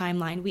down the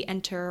timeline, we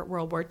enter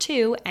World War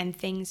II, and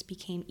things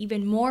became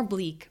even more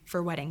bleak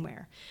for wedding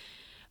wear.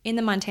 In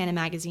the Montana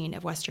Magazine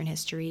of Western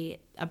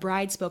History, a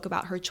bride spoke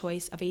about her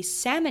choice of a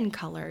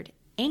salmon-colored,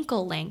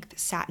 ankle-length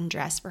satin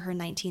dress for her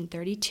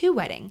 1932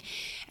 wedding.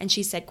 And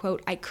she said,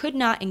 quote, "I could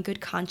not in good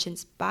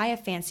conscience buy a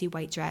fancy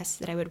white dress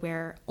that I would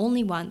wear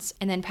only once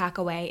and then pack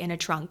away in a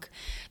trunk.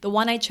 The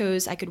one I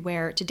chose I could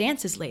wear to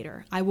dances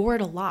later. I wore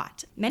it a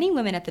lot." Many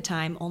women at the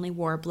time only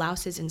wore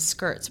blouses and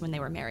skirts when they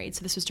were married,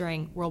 so this was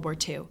during World War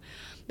II.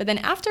 But then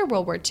after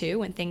World War II,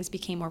 when things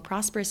became more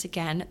prosperous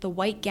again, the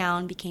white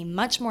gown became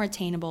much more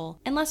attainable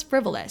and less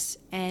frivolous.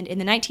 And in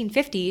the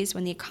 1950s,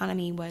 when the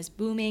economy was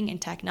booming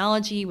and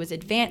technology was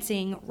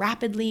advancing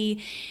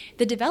rapidly,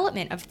 the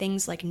development of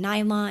things like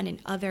nylon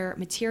and other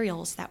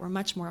materials that were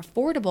much more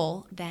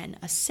affordable than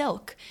a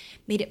silk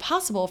made it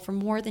possible for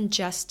more than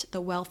just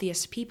the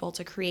wealthiest people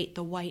to create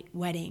the white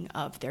wedding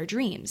of their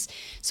dreams.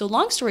 So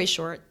long story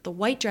short, the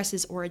white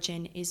dress's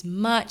origin is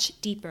much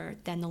deeper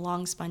than the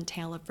long-spun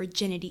tale of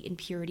virginity and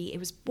purity. It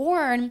was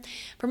born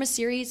from a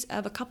series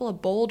of a couple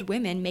of bold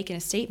women making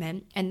a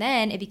statement, and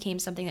then it became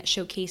something that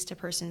showcased a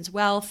person's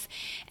wealth,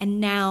 and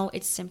now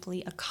it's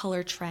simply a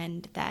color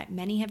trend that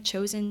many have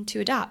chosen to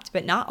adopt,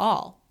 but not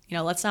all. You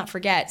know, let's not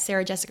forget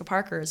Sarah Jessica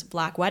Parker's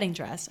black wedding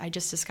dress. I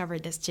just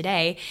discovered this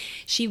today.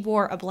 She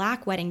wore a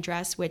black wedding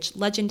dress, which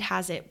legend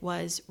has it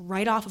was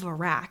right off of a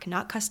rack,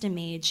 not custom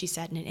made, she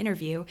said in an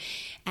interview,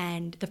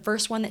 and the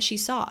first one that she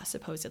saw,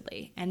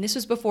 supposedly. And this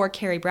was before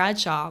Carrie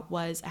Bradshaw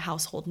was a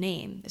household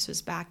name. This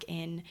was back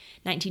in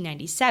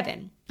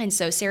 1997. And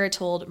so Sarah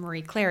told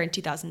Marie Claire in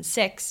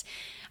 2006,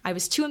 "I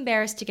was too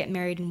embarrassed to get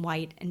married in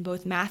white, and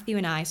both Matthew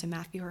and I," so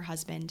Matthew, her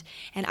husband,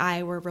 "and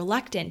I were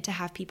reluctant to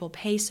have people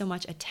pay so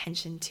much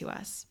attention to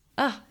us."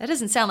 Oh, that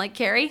doesn't sound like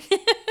Carrie.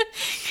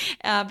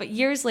 But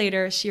years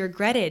later, she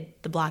regretted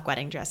the black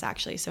wedding dress,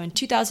 actually. So in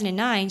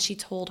 2009, she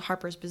told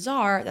Harper's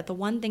Bazaar that the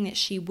one thing that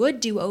she would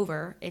do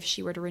over if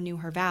she were to renew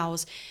her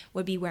vows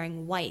would be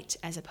wearing white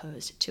as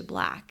opposed to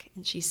black.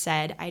 And she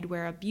said, "I'd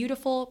wear a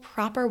beautiful,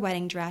 proper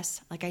wedding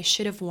dress like I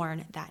should have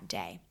worn that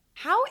day."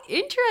 How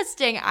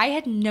interesting. I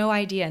had no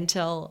idea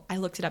until I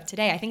looked it up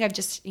today. I think I've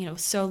just,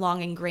 so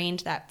long ingrained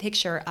that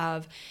picture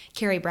of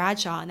Carrie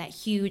Bradshaw in that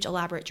huge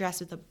elaborate dress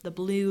with the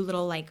blue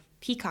little like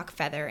peacock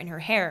feather in her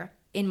hair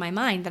in my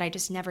mind that I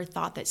just never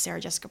thought that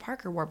Sarah Jessica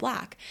Parker wore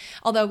black.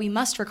 Although we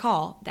must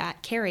recall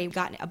that Carrie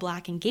got a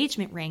black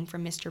engagement ring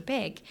from Mr.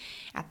 Big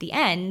at the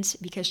end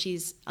because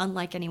she's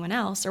unlike anyone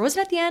else. Or was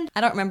it at the end?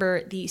 I don't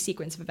remember the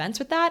sequence of events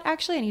with that,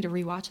 actually. I need to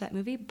rewatch that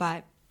movie,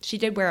 but she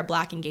did wear a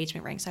black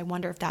engagement ring, so I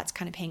wonder if that's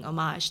kind of paying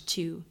homage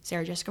to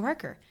Sarah Jessica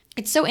Parker.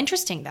 It's so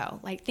interesting, though,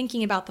 like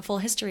thinking about the full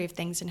history of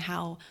things and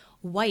how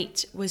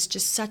white was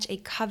just such a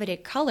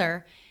coveted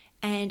color.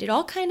 And it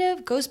all kind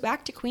of goes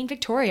back to Queen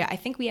Victoria. I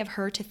think we have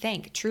her to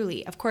thank,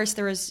 truly. Of course,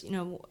 there was,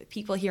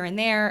 people here and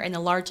there and the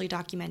largely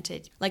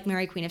documented, like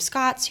Mary Queen of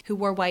Scots, who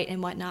wore white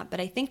and whatnot. But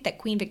I think that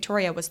Queen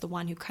Victoria was the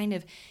one who kind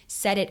of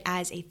set it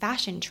as a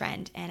fashion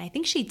trend. And I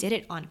think she did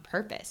it on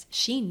purpose.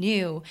 She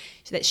knew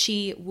that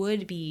she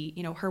would be,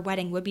 her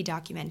wedding would be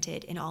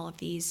documented in all of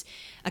these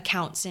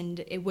accounts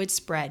and it would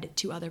spread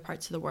to other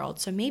parts of the world.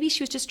 So maybe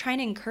she was just trying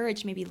to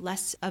encourage maybe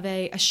less of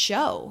a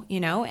show,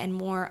 and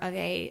more of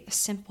a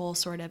simple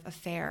sort of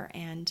affair.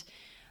 And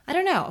I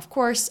don't know, of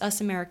course, us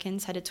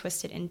Americans had to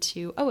twist it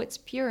into, oh, it's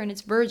pure and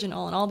it's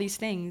virginal and all these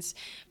things.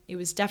 It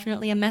was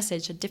definitely a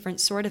message, a different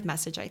sort of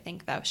message, I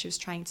think, though. She was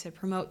trying to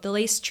promote the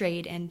lace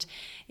trade and,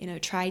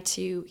 try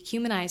to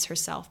humanize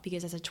herself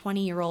because as a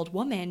 20-year-old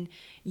woman,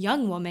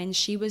 young woman,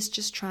 she was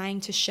just trying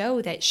to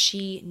show that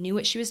she knew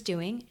what she was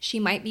doing. She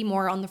might be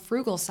more on the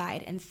frugal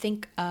side and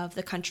think of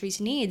the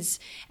country's needs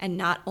and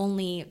not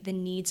only the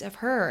needs of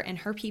her and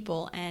her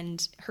people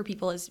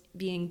as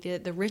being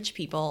the rich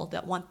people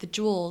that want the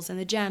jewels and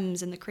the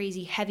gems and the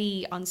crazy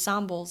heavy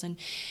ensembles. And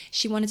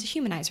she wanted to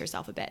humanize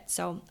herself a bit.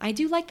 So I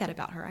do like that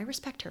about her. I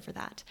respect her for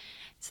that.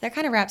 So that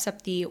kind of wraps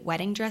up the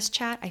wedding dress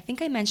chat. I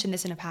think I mentioned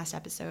this in a past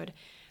episode,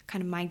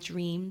 kind of my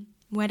dream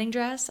wedding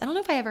dress. I don't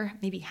know if I ever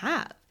maybe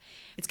have.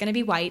 It's going to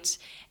be white.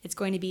 It's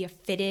going to be a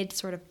fitted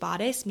sort of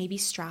bodice, maybe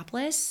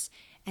strapless,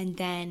 and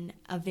then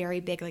a very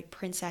big like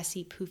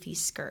princessy poofy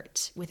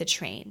skirt with a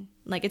train.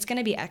 Like it's going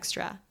to be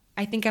extra.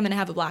 I think I'm going to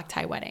have a black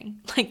tie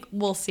wedding. Like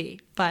we'll see,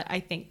 but I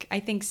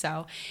think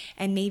so.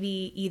 And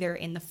maybe either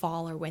in the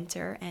fall or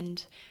winter.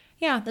 And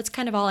Yeah, that's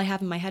kind of all I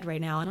have in my head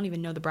right now. I don't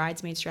even know the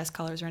bridesmaids' dress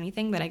colors or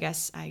anything, but I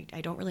guess I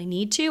don't really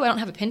need to. I don't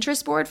have a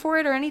Pinterest board for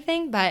it or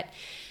anything, but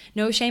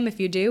no shame if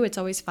you do. It's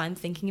always fun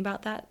thinking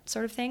about that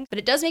sort of thing. But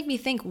it does make me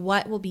think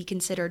what will be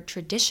considered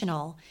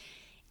traditional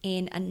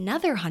in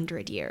another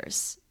 100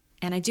 years.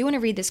 And I do want to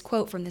read this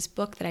quote from this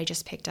book that I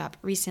just picked up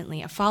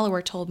recently. A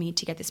follower told me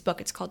to get this book.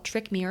 It's called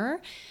Trick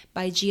Mirror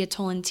by Gia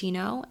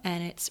Tolentino,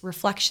 and it's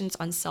reflections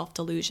on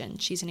self-delusion.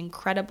 She's an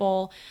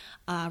incredible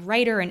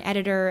writer and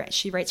editor.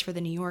 She writes for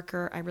The New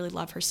Yorker. I really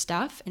love her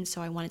stuff, and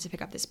so I wanted to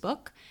pick up this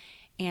book.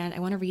 And I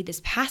want to read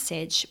this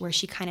passage where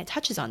she kind of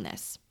touches on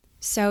this.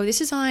 So this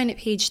is on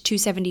page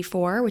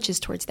 274, which is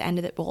towards the end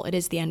of it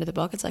is the end of the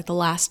book. It's like the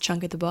last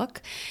chunk of the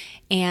book.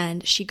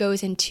 And she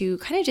goes into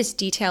kind of just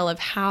detail of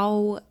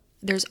how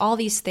there's all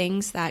these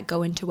things that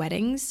go into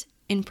weddings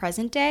in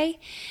present day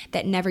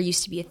that never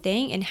used to be a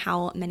thing, and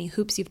how many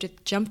hoops you have to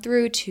jump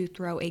through to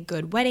throw a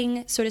good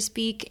wedding, so to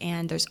speak.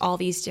 And there's all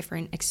these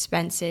different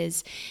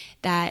expenses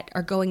that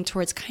are going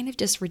towards kind of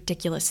just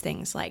ridiculous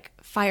things like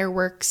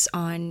fireworks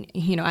on,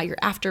 at your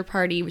after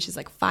party, which is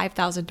like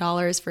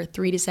 $5,000 for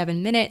 3 to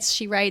 7 minutes,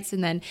 she writes.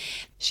 And then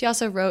she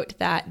also wrote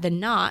that The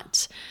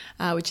Knot,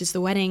 which is the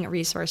wedding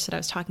resource that I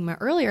was talking about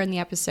earlier in the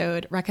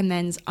episode,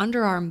 recommends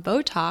underarm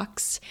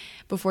Botox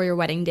before your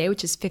wedding day,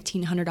 which is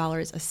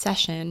 $1,500 a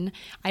session.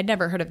 I'd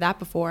never heard of that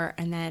before.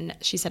 And then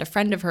she said a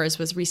friend of hers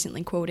was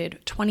recently quoted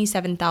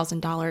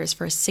 $27,000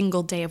 for a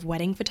single day of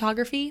wedding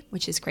photography,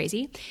 which is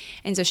crazy.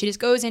 And so she just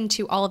goes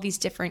into all of these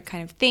different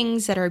kind of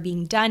things that are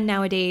being done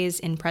nowadays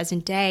in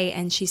present day.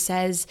 And she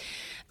says,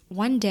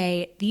 one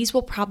day, these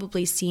will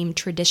probably seem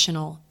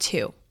traditional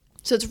too.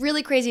 So it's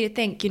really crazy to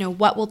think,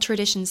 what will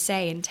traditions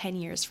say in 10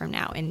 years from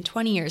now, in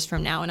 20 years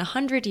from now, in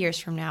 100 years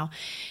from now,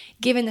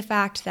 given the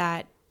fact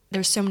that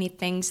there's so many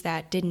things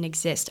that didn't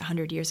exist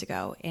 100 years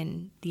ago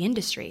in the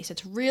industry. So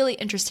it's really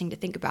interesting to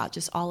think about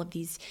just all of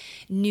these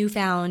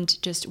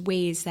newfound just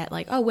ways that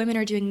women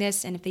are doing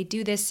this. And if they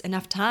do this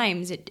enough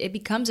times, it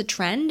becomes a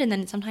trend, and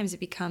then sometimes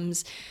it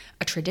becomes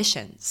a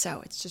tradition.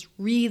 So it's just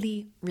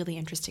really, really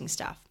interesting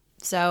stuff.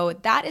 So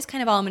that is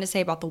kind of all I'm going to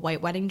say about the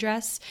white wedding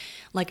dress.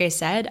 Like I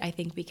said, I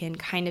think we can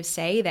kind of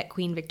say that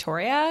Queen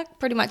Victoria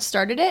pretty much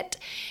started it,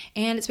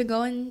 and it's been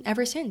going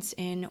ever since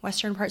in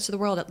Western parts of the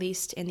world, at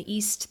least. In the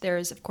East,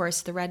 there's, of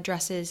course, the red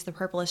dresses, the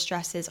purplish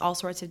dresses, all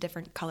sorts of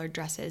different colored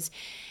dresses.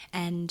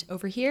 And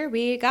over here,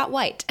 we got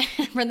white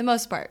for the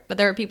most part, but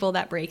there are people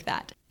that break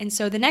that. And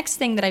so the next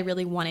thing that I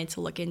really wanted to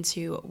look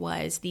into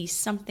was the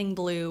something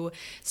blue,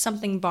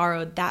 something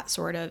borrowed, that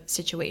sort of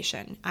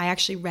situation. I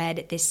actually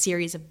read this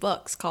series of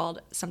books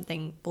called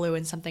Something Blue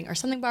and Something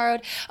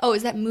Borrowed. Oh, it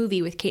was that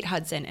movie with Kate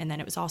Hudson, and then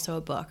it was also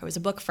a book. It was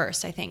a book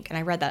first, I think, and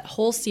I read that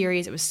whole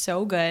series. It was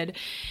so good.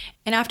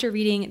 And after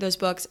reading those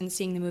books and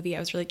seeing the movie, I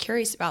was really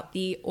curious about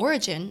the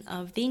origin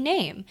of the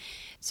name.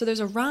 So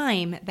there's a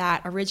rhyme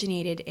that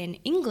originated in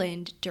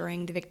England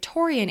during the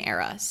Victorian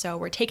era. So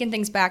we're taking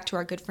things back to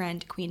our good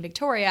friend Queen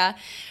Victoria.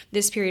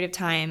 This period of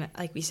time,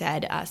 like we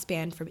said,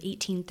 spanned from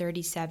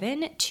 1837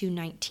 to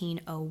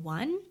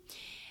 1901.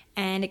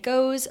 And it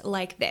goes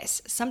like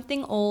this: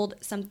 something old,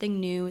 something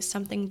new,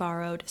 something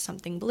borrowed,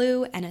 something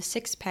blue, and a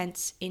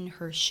sixpence in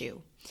her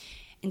shoe.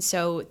 And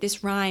so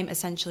this rhyme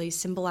essentially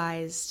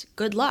symbolized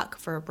good luck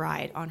for a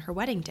bride on her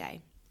wedding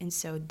day. And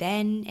so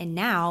then and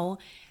now,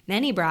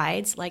 many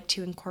brides like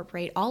to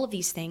incorporate all of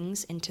these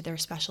things into their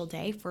special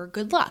day for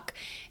good luck.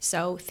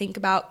 So think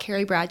about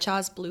Carrie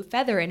Bradshaw's blue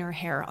feather in her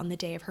hair on the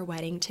day of her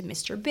wedding to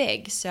Mr.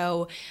 Big.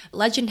 So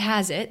legend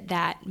has it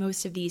that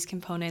most of these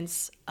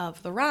components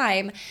of the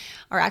rhyme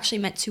are actually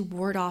meant to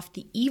ward off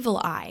the evil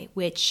eye,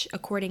 which,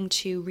 according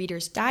to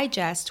Reader's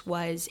Digest,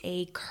 was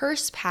a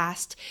curse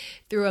passed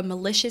through a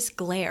malicious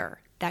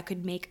glare that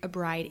could make a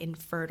bride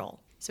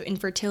infertile. So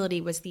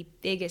infertility was the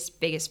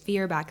biggest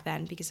fear back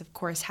then because, of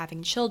course,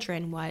 having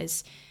children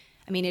was,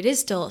 it is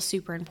still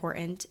super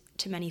important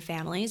to many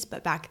families,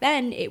 but back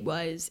then it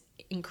was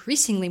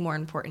increasingly more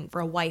important for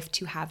a wife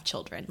to have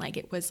children.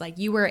 It was like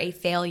you were a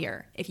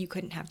failure if you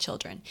couldn't have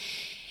children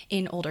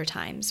in older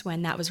times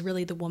when that was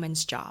really the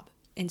woman's job.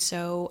 And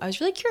so I was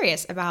really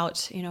curious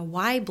about,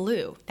 why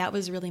blue? That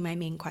was really my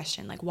main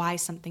question, why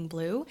something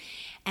blue?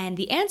 And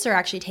the answer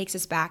actually takes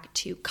us back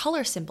to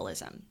color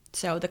symbolism.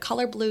 So the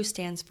color blue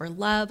stands for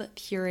love,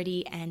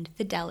 purity, and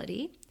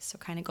fidelity. So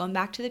kind of going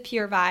back to the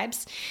pure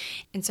vibes.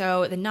 And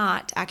so the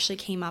Knot actually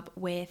came up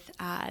with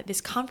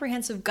this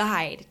comprehensive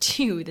guide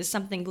to the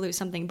something blue,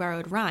 something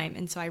borrowed rhyme.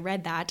 And so I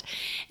read that.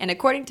 And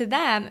according to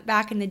them,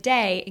 back in the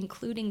day,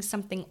 including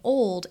something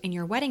old in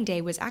your wedding day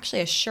was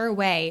actually a sure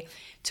way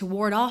to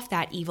ward off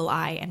that evil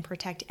eye and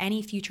protect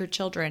any future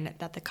children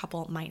that the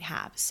couple might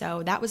have.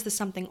 So that was the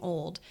something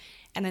old.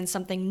 And then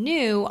something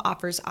new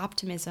offers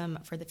optimism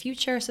for the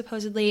future,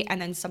 supposedly.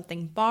 And then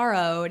something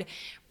borrowed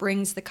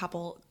brings the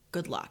couple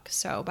good luck.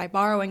 So by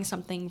borrowing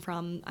something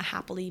from a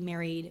happily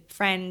married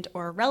friend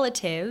or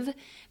relative,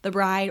 the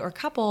bride or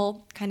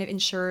couple kind of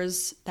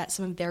ensures that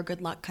some of their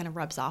good luck kind of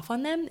rubs off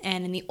on them.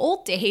 And in the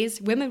old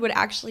days, women would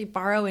actually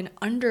borrow an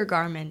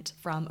undergarment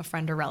from a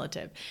friend or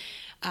relative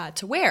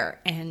to wear.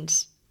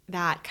 And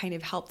that kind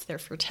of helped their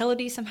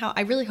fertility somehow.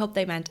 I really hope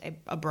they meant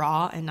a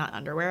bra and not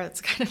underwear.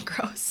 That's kind of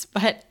gross,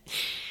 but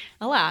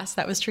alas,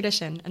 that was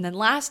tradition. And then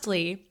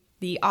lastly,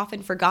 the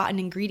often forgotten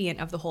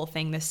ingredient of the whole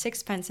thing, the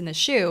sixpence in the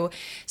shoe.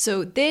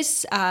 So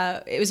this,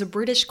 it was a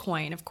British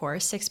coin, of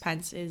course.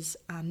 Sixpence is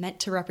meant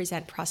to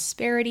represent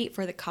prosperity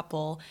for the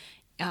couple,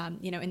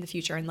 in the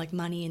future, and like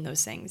money and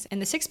those things.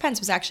 And the sixpence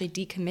was actually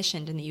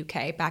decommissioned in the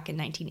UK back in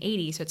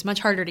 1980, so it's much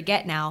harder to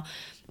get now.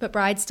 But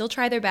brides still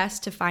try their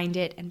best to find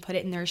it and put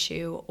it in their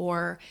shoe,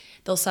 or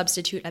they'll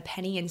substitute a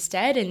penny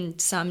instead,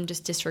 and some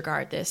just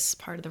disregard this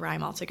part of the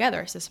rhyme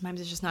altogether. So sometimes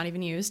it's just not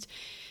even used.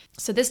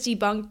 So this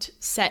debunked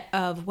set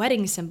of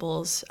wedding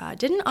symbols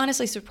didn't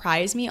honestly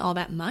surprise me all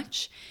that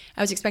much.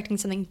 I was expecting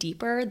something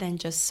deeper than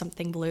just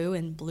something blue,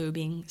 and blue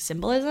being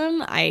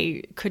symbolism.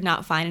 I could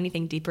not find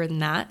anything deeper than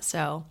that,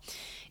 so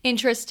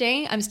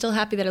interesting. I'm still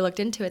happy that I looked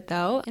into it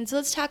though. And so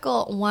let's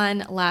tackle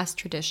one last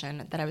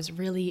tradition that I was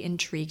really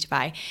intrigued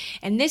by.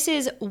 And this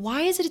is,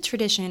 why is it a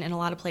tradition in a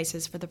lot of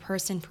places for the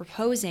person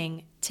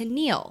proposing to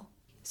kneel?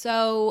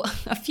 So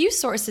a few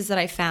sources that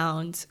I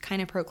found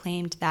kind of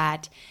proclaimed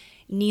that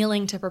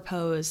kneeling to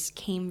propose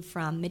came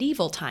from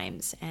medieval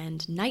times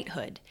and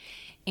knighthood.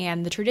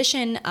 And the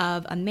tradition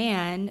of a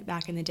man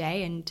back in the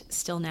day, and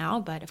still now,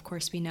 but of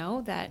course we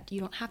know that you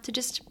don't have to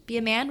just be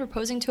a man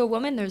proposing to a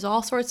woman. There's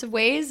all sorts of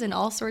ways and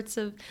all sorts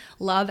of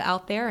love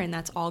out there, and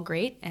that's all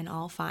great and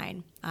all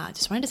fine.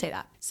 Just wanted to say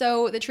that.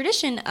 So the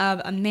tradition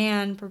of a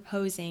man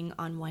proposing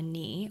on one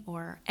knee,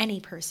 or any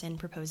person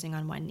proposing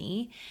on one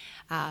knee,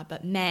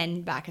 but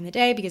men back in the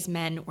day, because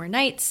men were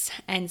knights.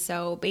 And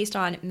so based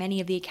on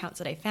many of the accounts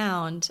that I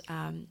found,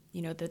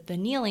 the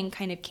kneeling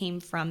kind of came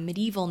from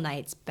medieval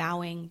knights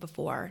bowing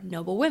before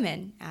noble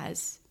women,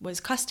 as was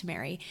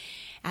customary.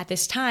 At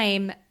this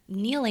time,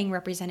 kneeling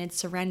represented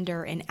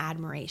surrender and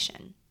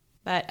admiration.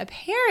 But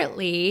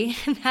apparently,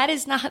 that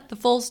is not the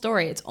full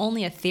story. It's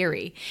only a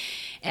theory.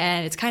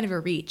 And it's kind of a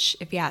reach,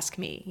 if you ask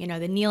me.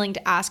 The kneeling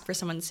to ask for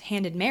someone's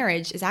hand in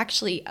marriage is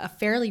actually a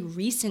fairly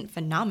recent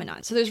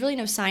phenomenon. So there's really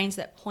no signs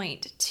that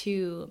point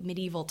to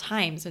medieval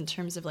times in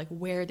terms of like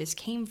where this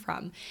came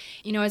from.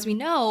 As we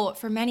know,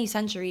 for many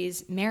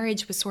centuries,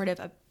 marriage was sort of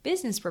a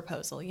business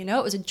proposal. It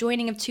was a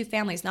joining of two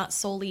families, not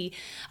solely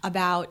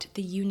about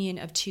the union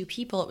of two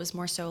people. It was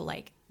more so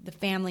like the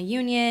family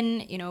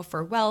union,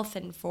 for wealth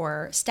and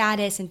for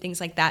status and things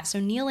like that. So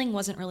kneeling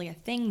wasn't really a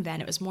thing then.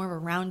 It was more of a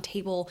round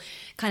table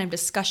kind of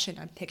discussion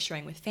I'm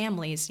picturing with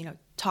families,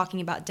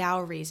 talking about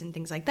dowries and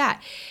things like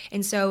that.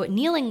 And so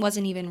kneeling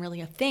wasn't even really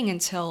a thing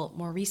until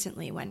more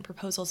recently, when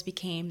proposals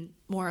became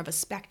more of a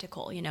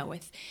spectacle,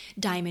 with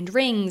diamond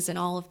rings and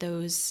all of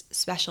those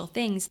special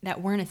things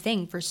that weren't a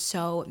thing for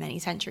so many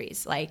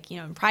centuries. Like,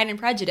 in Pride and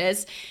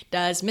Prejudice,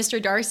 does Mr.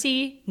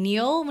 Darcy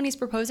kneel when he's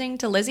proposing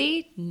to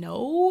Lizzie?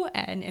 No.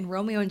 And in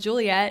Romeo and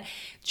Juliet,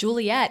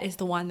 Juliet is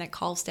the one that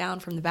calls down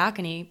from the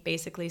balcony,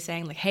 basically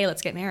saying like, hey,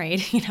 let's get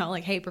married,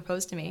 like, hey,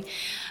 propose to me.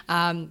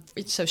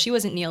 So she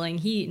wasn't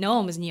kneeling. No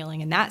one was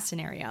kneeling in that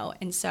scenario.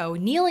 And so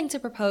kneeling to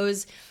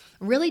propose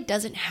really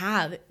doesn't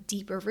have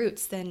deeper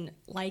roots than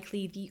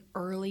likely the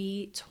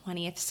early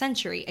 20th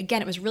century.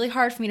 Again, it was really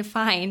hard for me to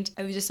find.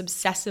 I was just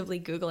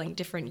obsessively Googling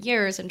different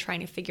years and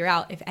trying to figure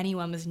out if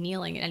anyone was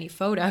kneeling in any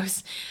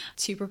photos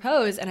to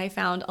propose. And I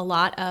found a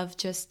lot of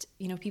just,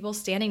 people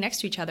standing next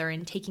to each other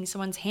and taking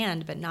someone's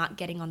hand, but not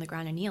getting on the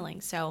ground and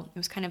kneeling. So it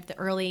was kind of the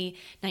early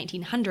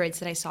 1900s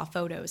that I saw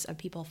photos of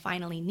people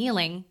finally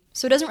kneeling.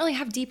 So it doesn't really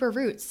have deeper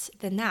roots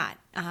than that.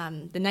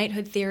 The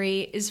knighthood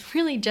theory is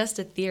really just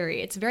a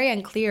theory. It's very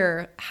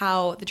unclear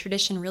how the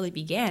tradition really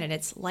began, and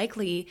it's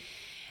likely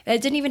that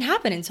it didn't even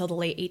happen until the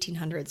late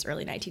 1800s,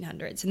 early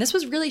 1900s. And this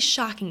was really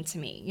shocking to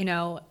me.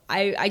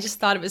 I just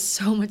thought it was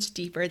so much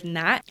deeper than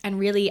that. And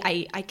really,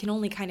 I can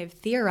only kind of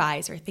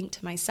theorize or think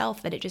to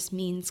myself that it just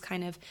means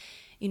kind of,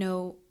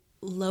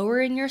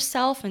 lowering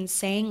yourself and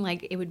saying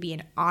like it would be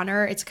an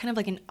honor. It's kind of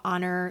like an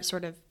honor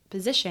sort of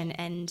position.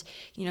 And,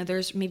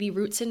 there's maybe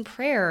roots in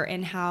prayer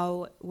and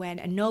how when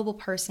a noble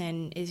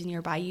person is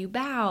nearby, you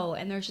bow.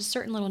 And there's just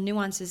certain little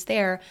nuances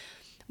there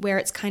where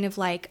it's kind of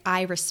like,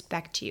 I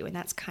respect you. And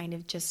that's kind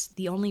of just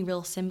the only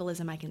real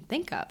symbolism I can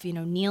think of.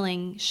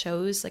 Kneeling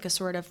shows like a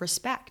sort of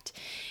respect,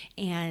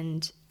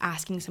 and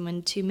asking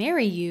someone to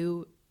marry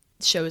you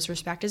shows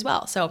respect as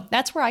well. So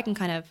that's where I can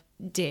kind of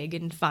dig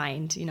and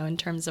find, in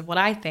terms of what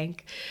I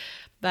think.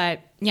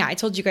 But yeah, I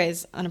told you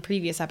guys on a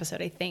previous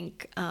episode, I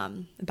think,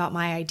 about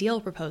my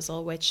ideal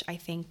proposal, which I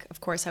think,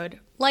 of course, I would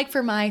like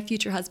for my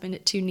future husband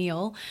to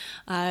kneel,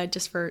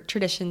 just for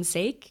tradition's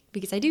sake,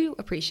 because I do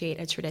appreciate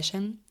a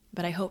tradition,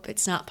 but I hope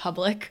it's not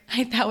public.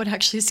 That would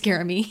actually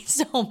scare me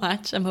so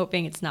much. I'm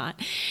hoping it's not.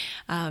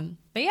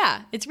 But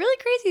yeah, it's really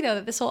crazy though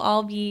that this will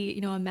all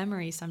be, a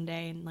memory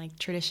someday, and like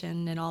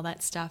tradition and all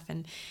that stuff.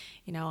 And,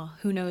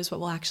 who knows what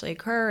will actually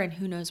occur, and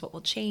who knows what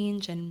will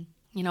change. And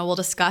we'll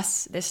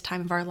discuss this time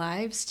of our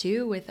lives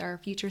too with our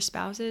future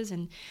spouses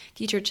and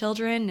future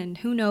children, and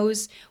who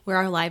knows where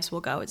our lives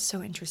will go. It's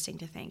so interesting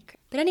to think.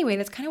 But anyway,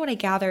 that's kind of what I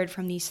gathered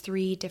from these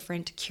 3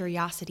 different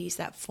curiosities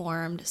that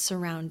formed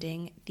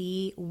surrounding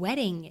the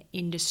wedding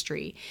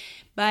industry.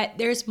 But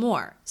there's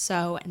more.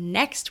 So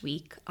next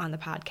week on the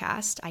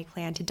podcast, I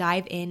plan to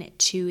dive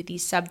into the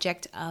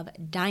subject of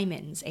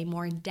diamonds. A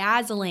more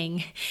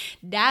dazzling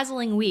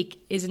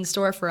week is in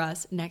store for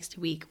us next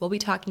week. We'll be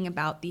talking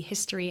about the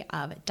history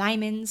of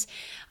diamonds,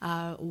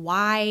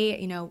 why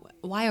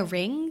a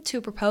ring to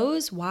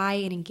propose, why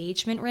an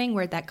engagement ring,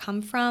 where'd that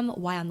come from,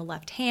 why on the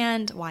left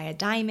hand, why a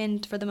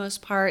diamond for the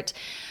most part,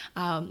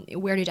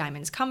 where do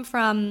diamonds come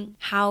from,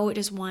 how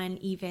does one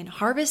even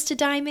harvest a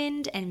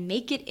diamond and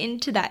make it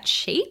into that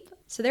shape?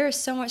 So there is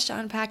so much to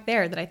unpack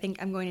there that I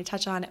think I'm going to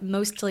touch on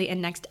mostly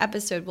in next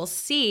episode. We'll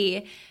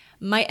see.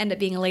 Might end up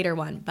being a later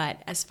one,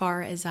 but as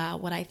far as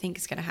what I think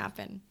is going to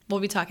happen,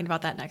 we'll be talking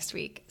about that next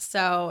week.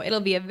 So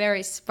it'll be a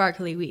very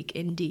sparkly week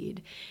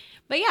indeed.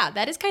 But yeah,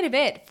 that is kind of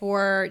it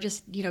for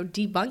just,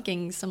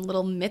 debunking some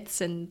little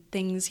myths and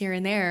things here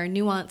and there,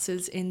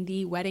 nuances in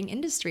the wedding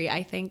industry.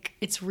 I think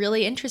it's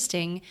really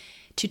interesting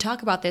to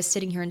talk about this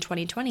sitting here in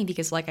 2020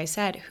 because, like I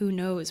said, who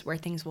knows where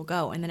things will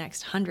go in the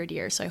next 100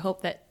 years. So I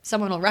hope that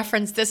someone will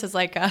reference this as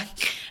like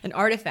an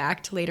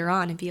artifact later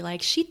on and be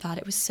like, she thought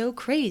it was so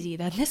crazy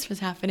that this was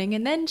happening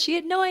and then she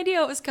had no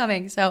idea it was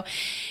coming. So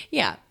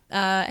yeah.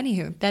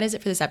 Anywho, that is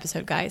it for this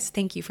episode, guys.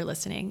 Thank you for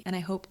listening, and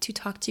I hope to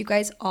talk to you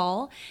guys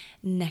all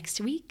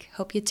next week.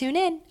 Hope you tune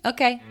in.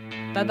 Okay,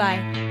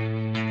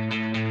 bye-bye.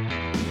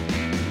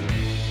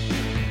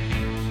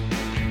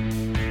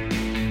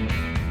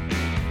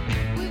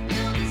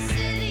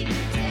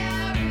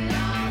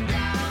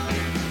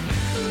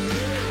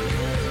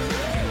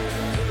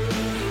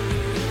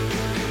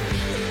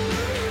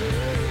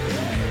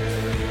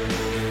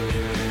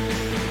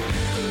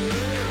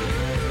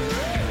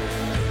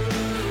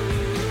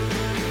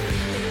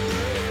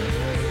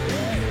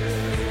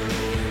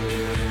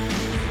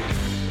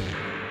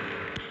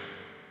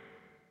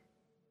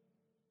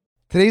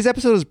 Today's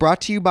episode is brought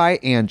to you by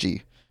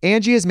Angie.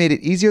 Angie has made it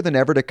easier than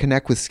ever to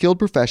connect with skilled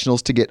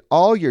professionals to get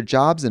all your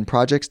jobs and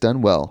projects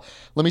done well.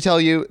 Let me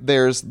tell you,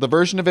 there's the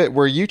version of it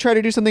where you try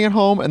to do something at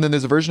home, and then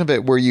there's a version of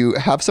it where you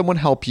have someone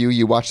help you,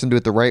 you watch them do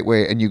it the right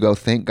way, and you go,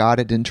 thank God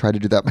I didn't try to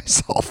do that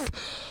myself.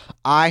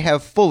 I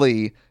have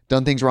fully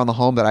done things around the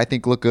home that I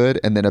think look good,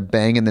 and then a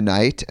bang in the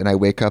night, and I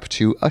wake up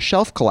to a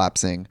shelf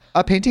collapsing,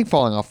 a painting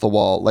falling off the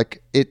wall.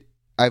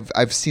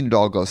 I've seen it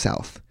all go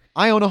south.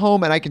 I own a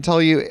home, and I can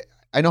tell you,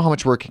 I know how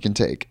much work it can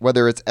take.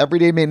 Whether it's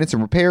everyday maintenance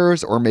and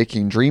repairs or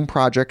making dream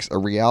projects a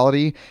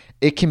reality,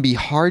 it can be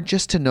hard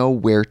just to know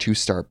where to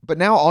start. But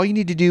now all you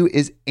need to do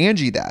is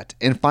Angie that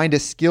and find a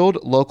skilled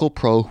local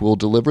pro who will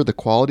deliver the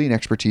quality and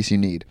expertise you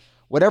need.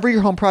 Whatever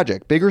your home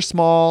project, big or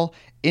small,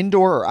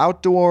 indoor or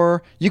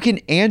outdoor, you can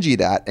Angie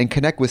that and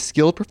connect with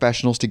skilled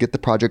professionals to get the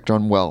project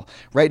done well.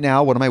 Right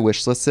now, one of my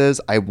wish lists is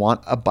I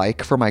want a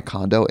bike for my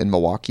condo in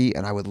Milwaukee,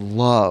 and I would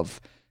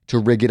love to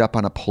rig it up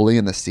on a pulley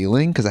in the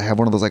ceiling because I have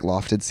one of those like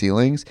lofted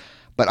ceilings,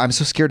 but I'm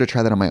so scared to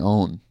try that on my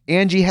own.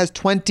 Angie has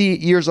 20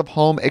 years of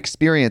home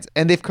experience,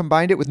 and they've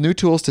combined it with new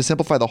tools to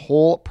simplify the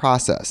whole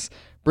process.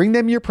 Bring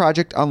them your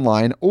project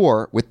online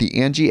or with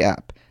the Angie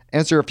app.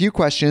 Answer a few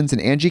questions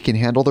and Angie can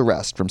handle the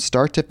rest from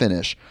start to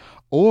finish,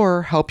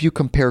 or help you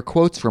compare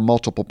quotes from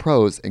multiple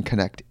pros and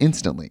connect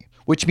instantly,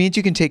 which means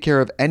you can take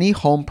care of any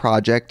home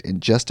project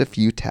in just a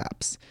few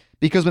taps.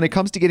 Because when it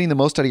comes to getting the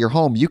most out of your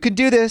home, you can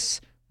do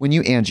this when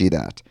you Angie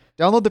that.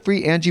 Download the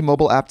free Angie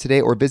mobile app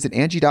today or visit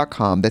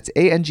Angie.com. That's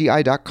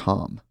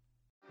ANGI.com.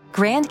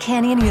 Grand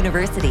Canyon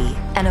University,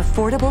 an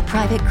affordable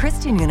private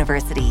Christian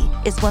university,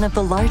 is one of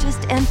the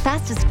largest and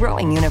fastest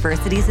growing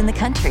universities in the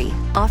country,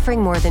 offering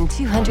more than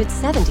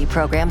 270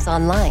 programs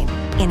online.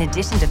 In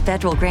addition to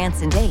federal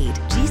grants and aid,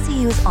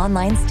 GCU's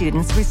online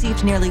students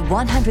received nearly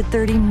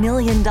 $130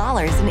 million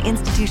in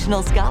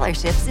institutional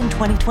scholarships in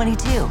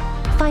 2022.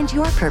 Find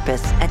your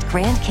purpose at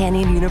Grand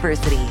Canyon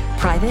University.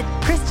 Private,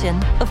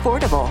 Christian,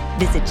 affordable.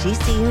 Visit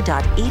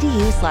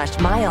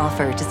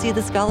gcu.edu/myoffer to see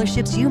the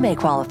scholarships you may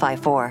qualify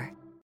for.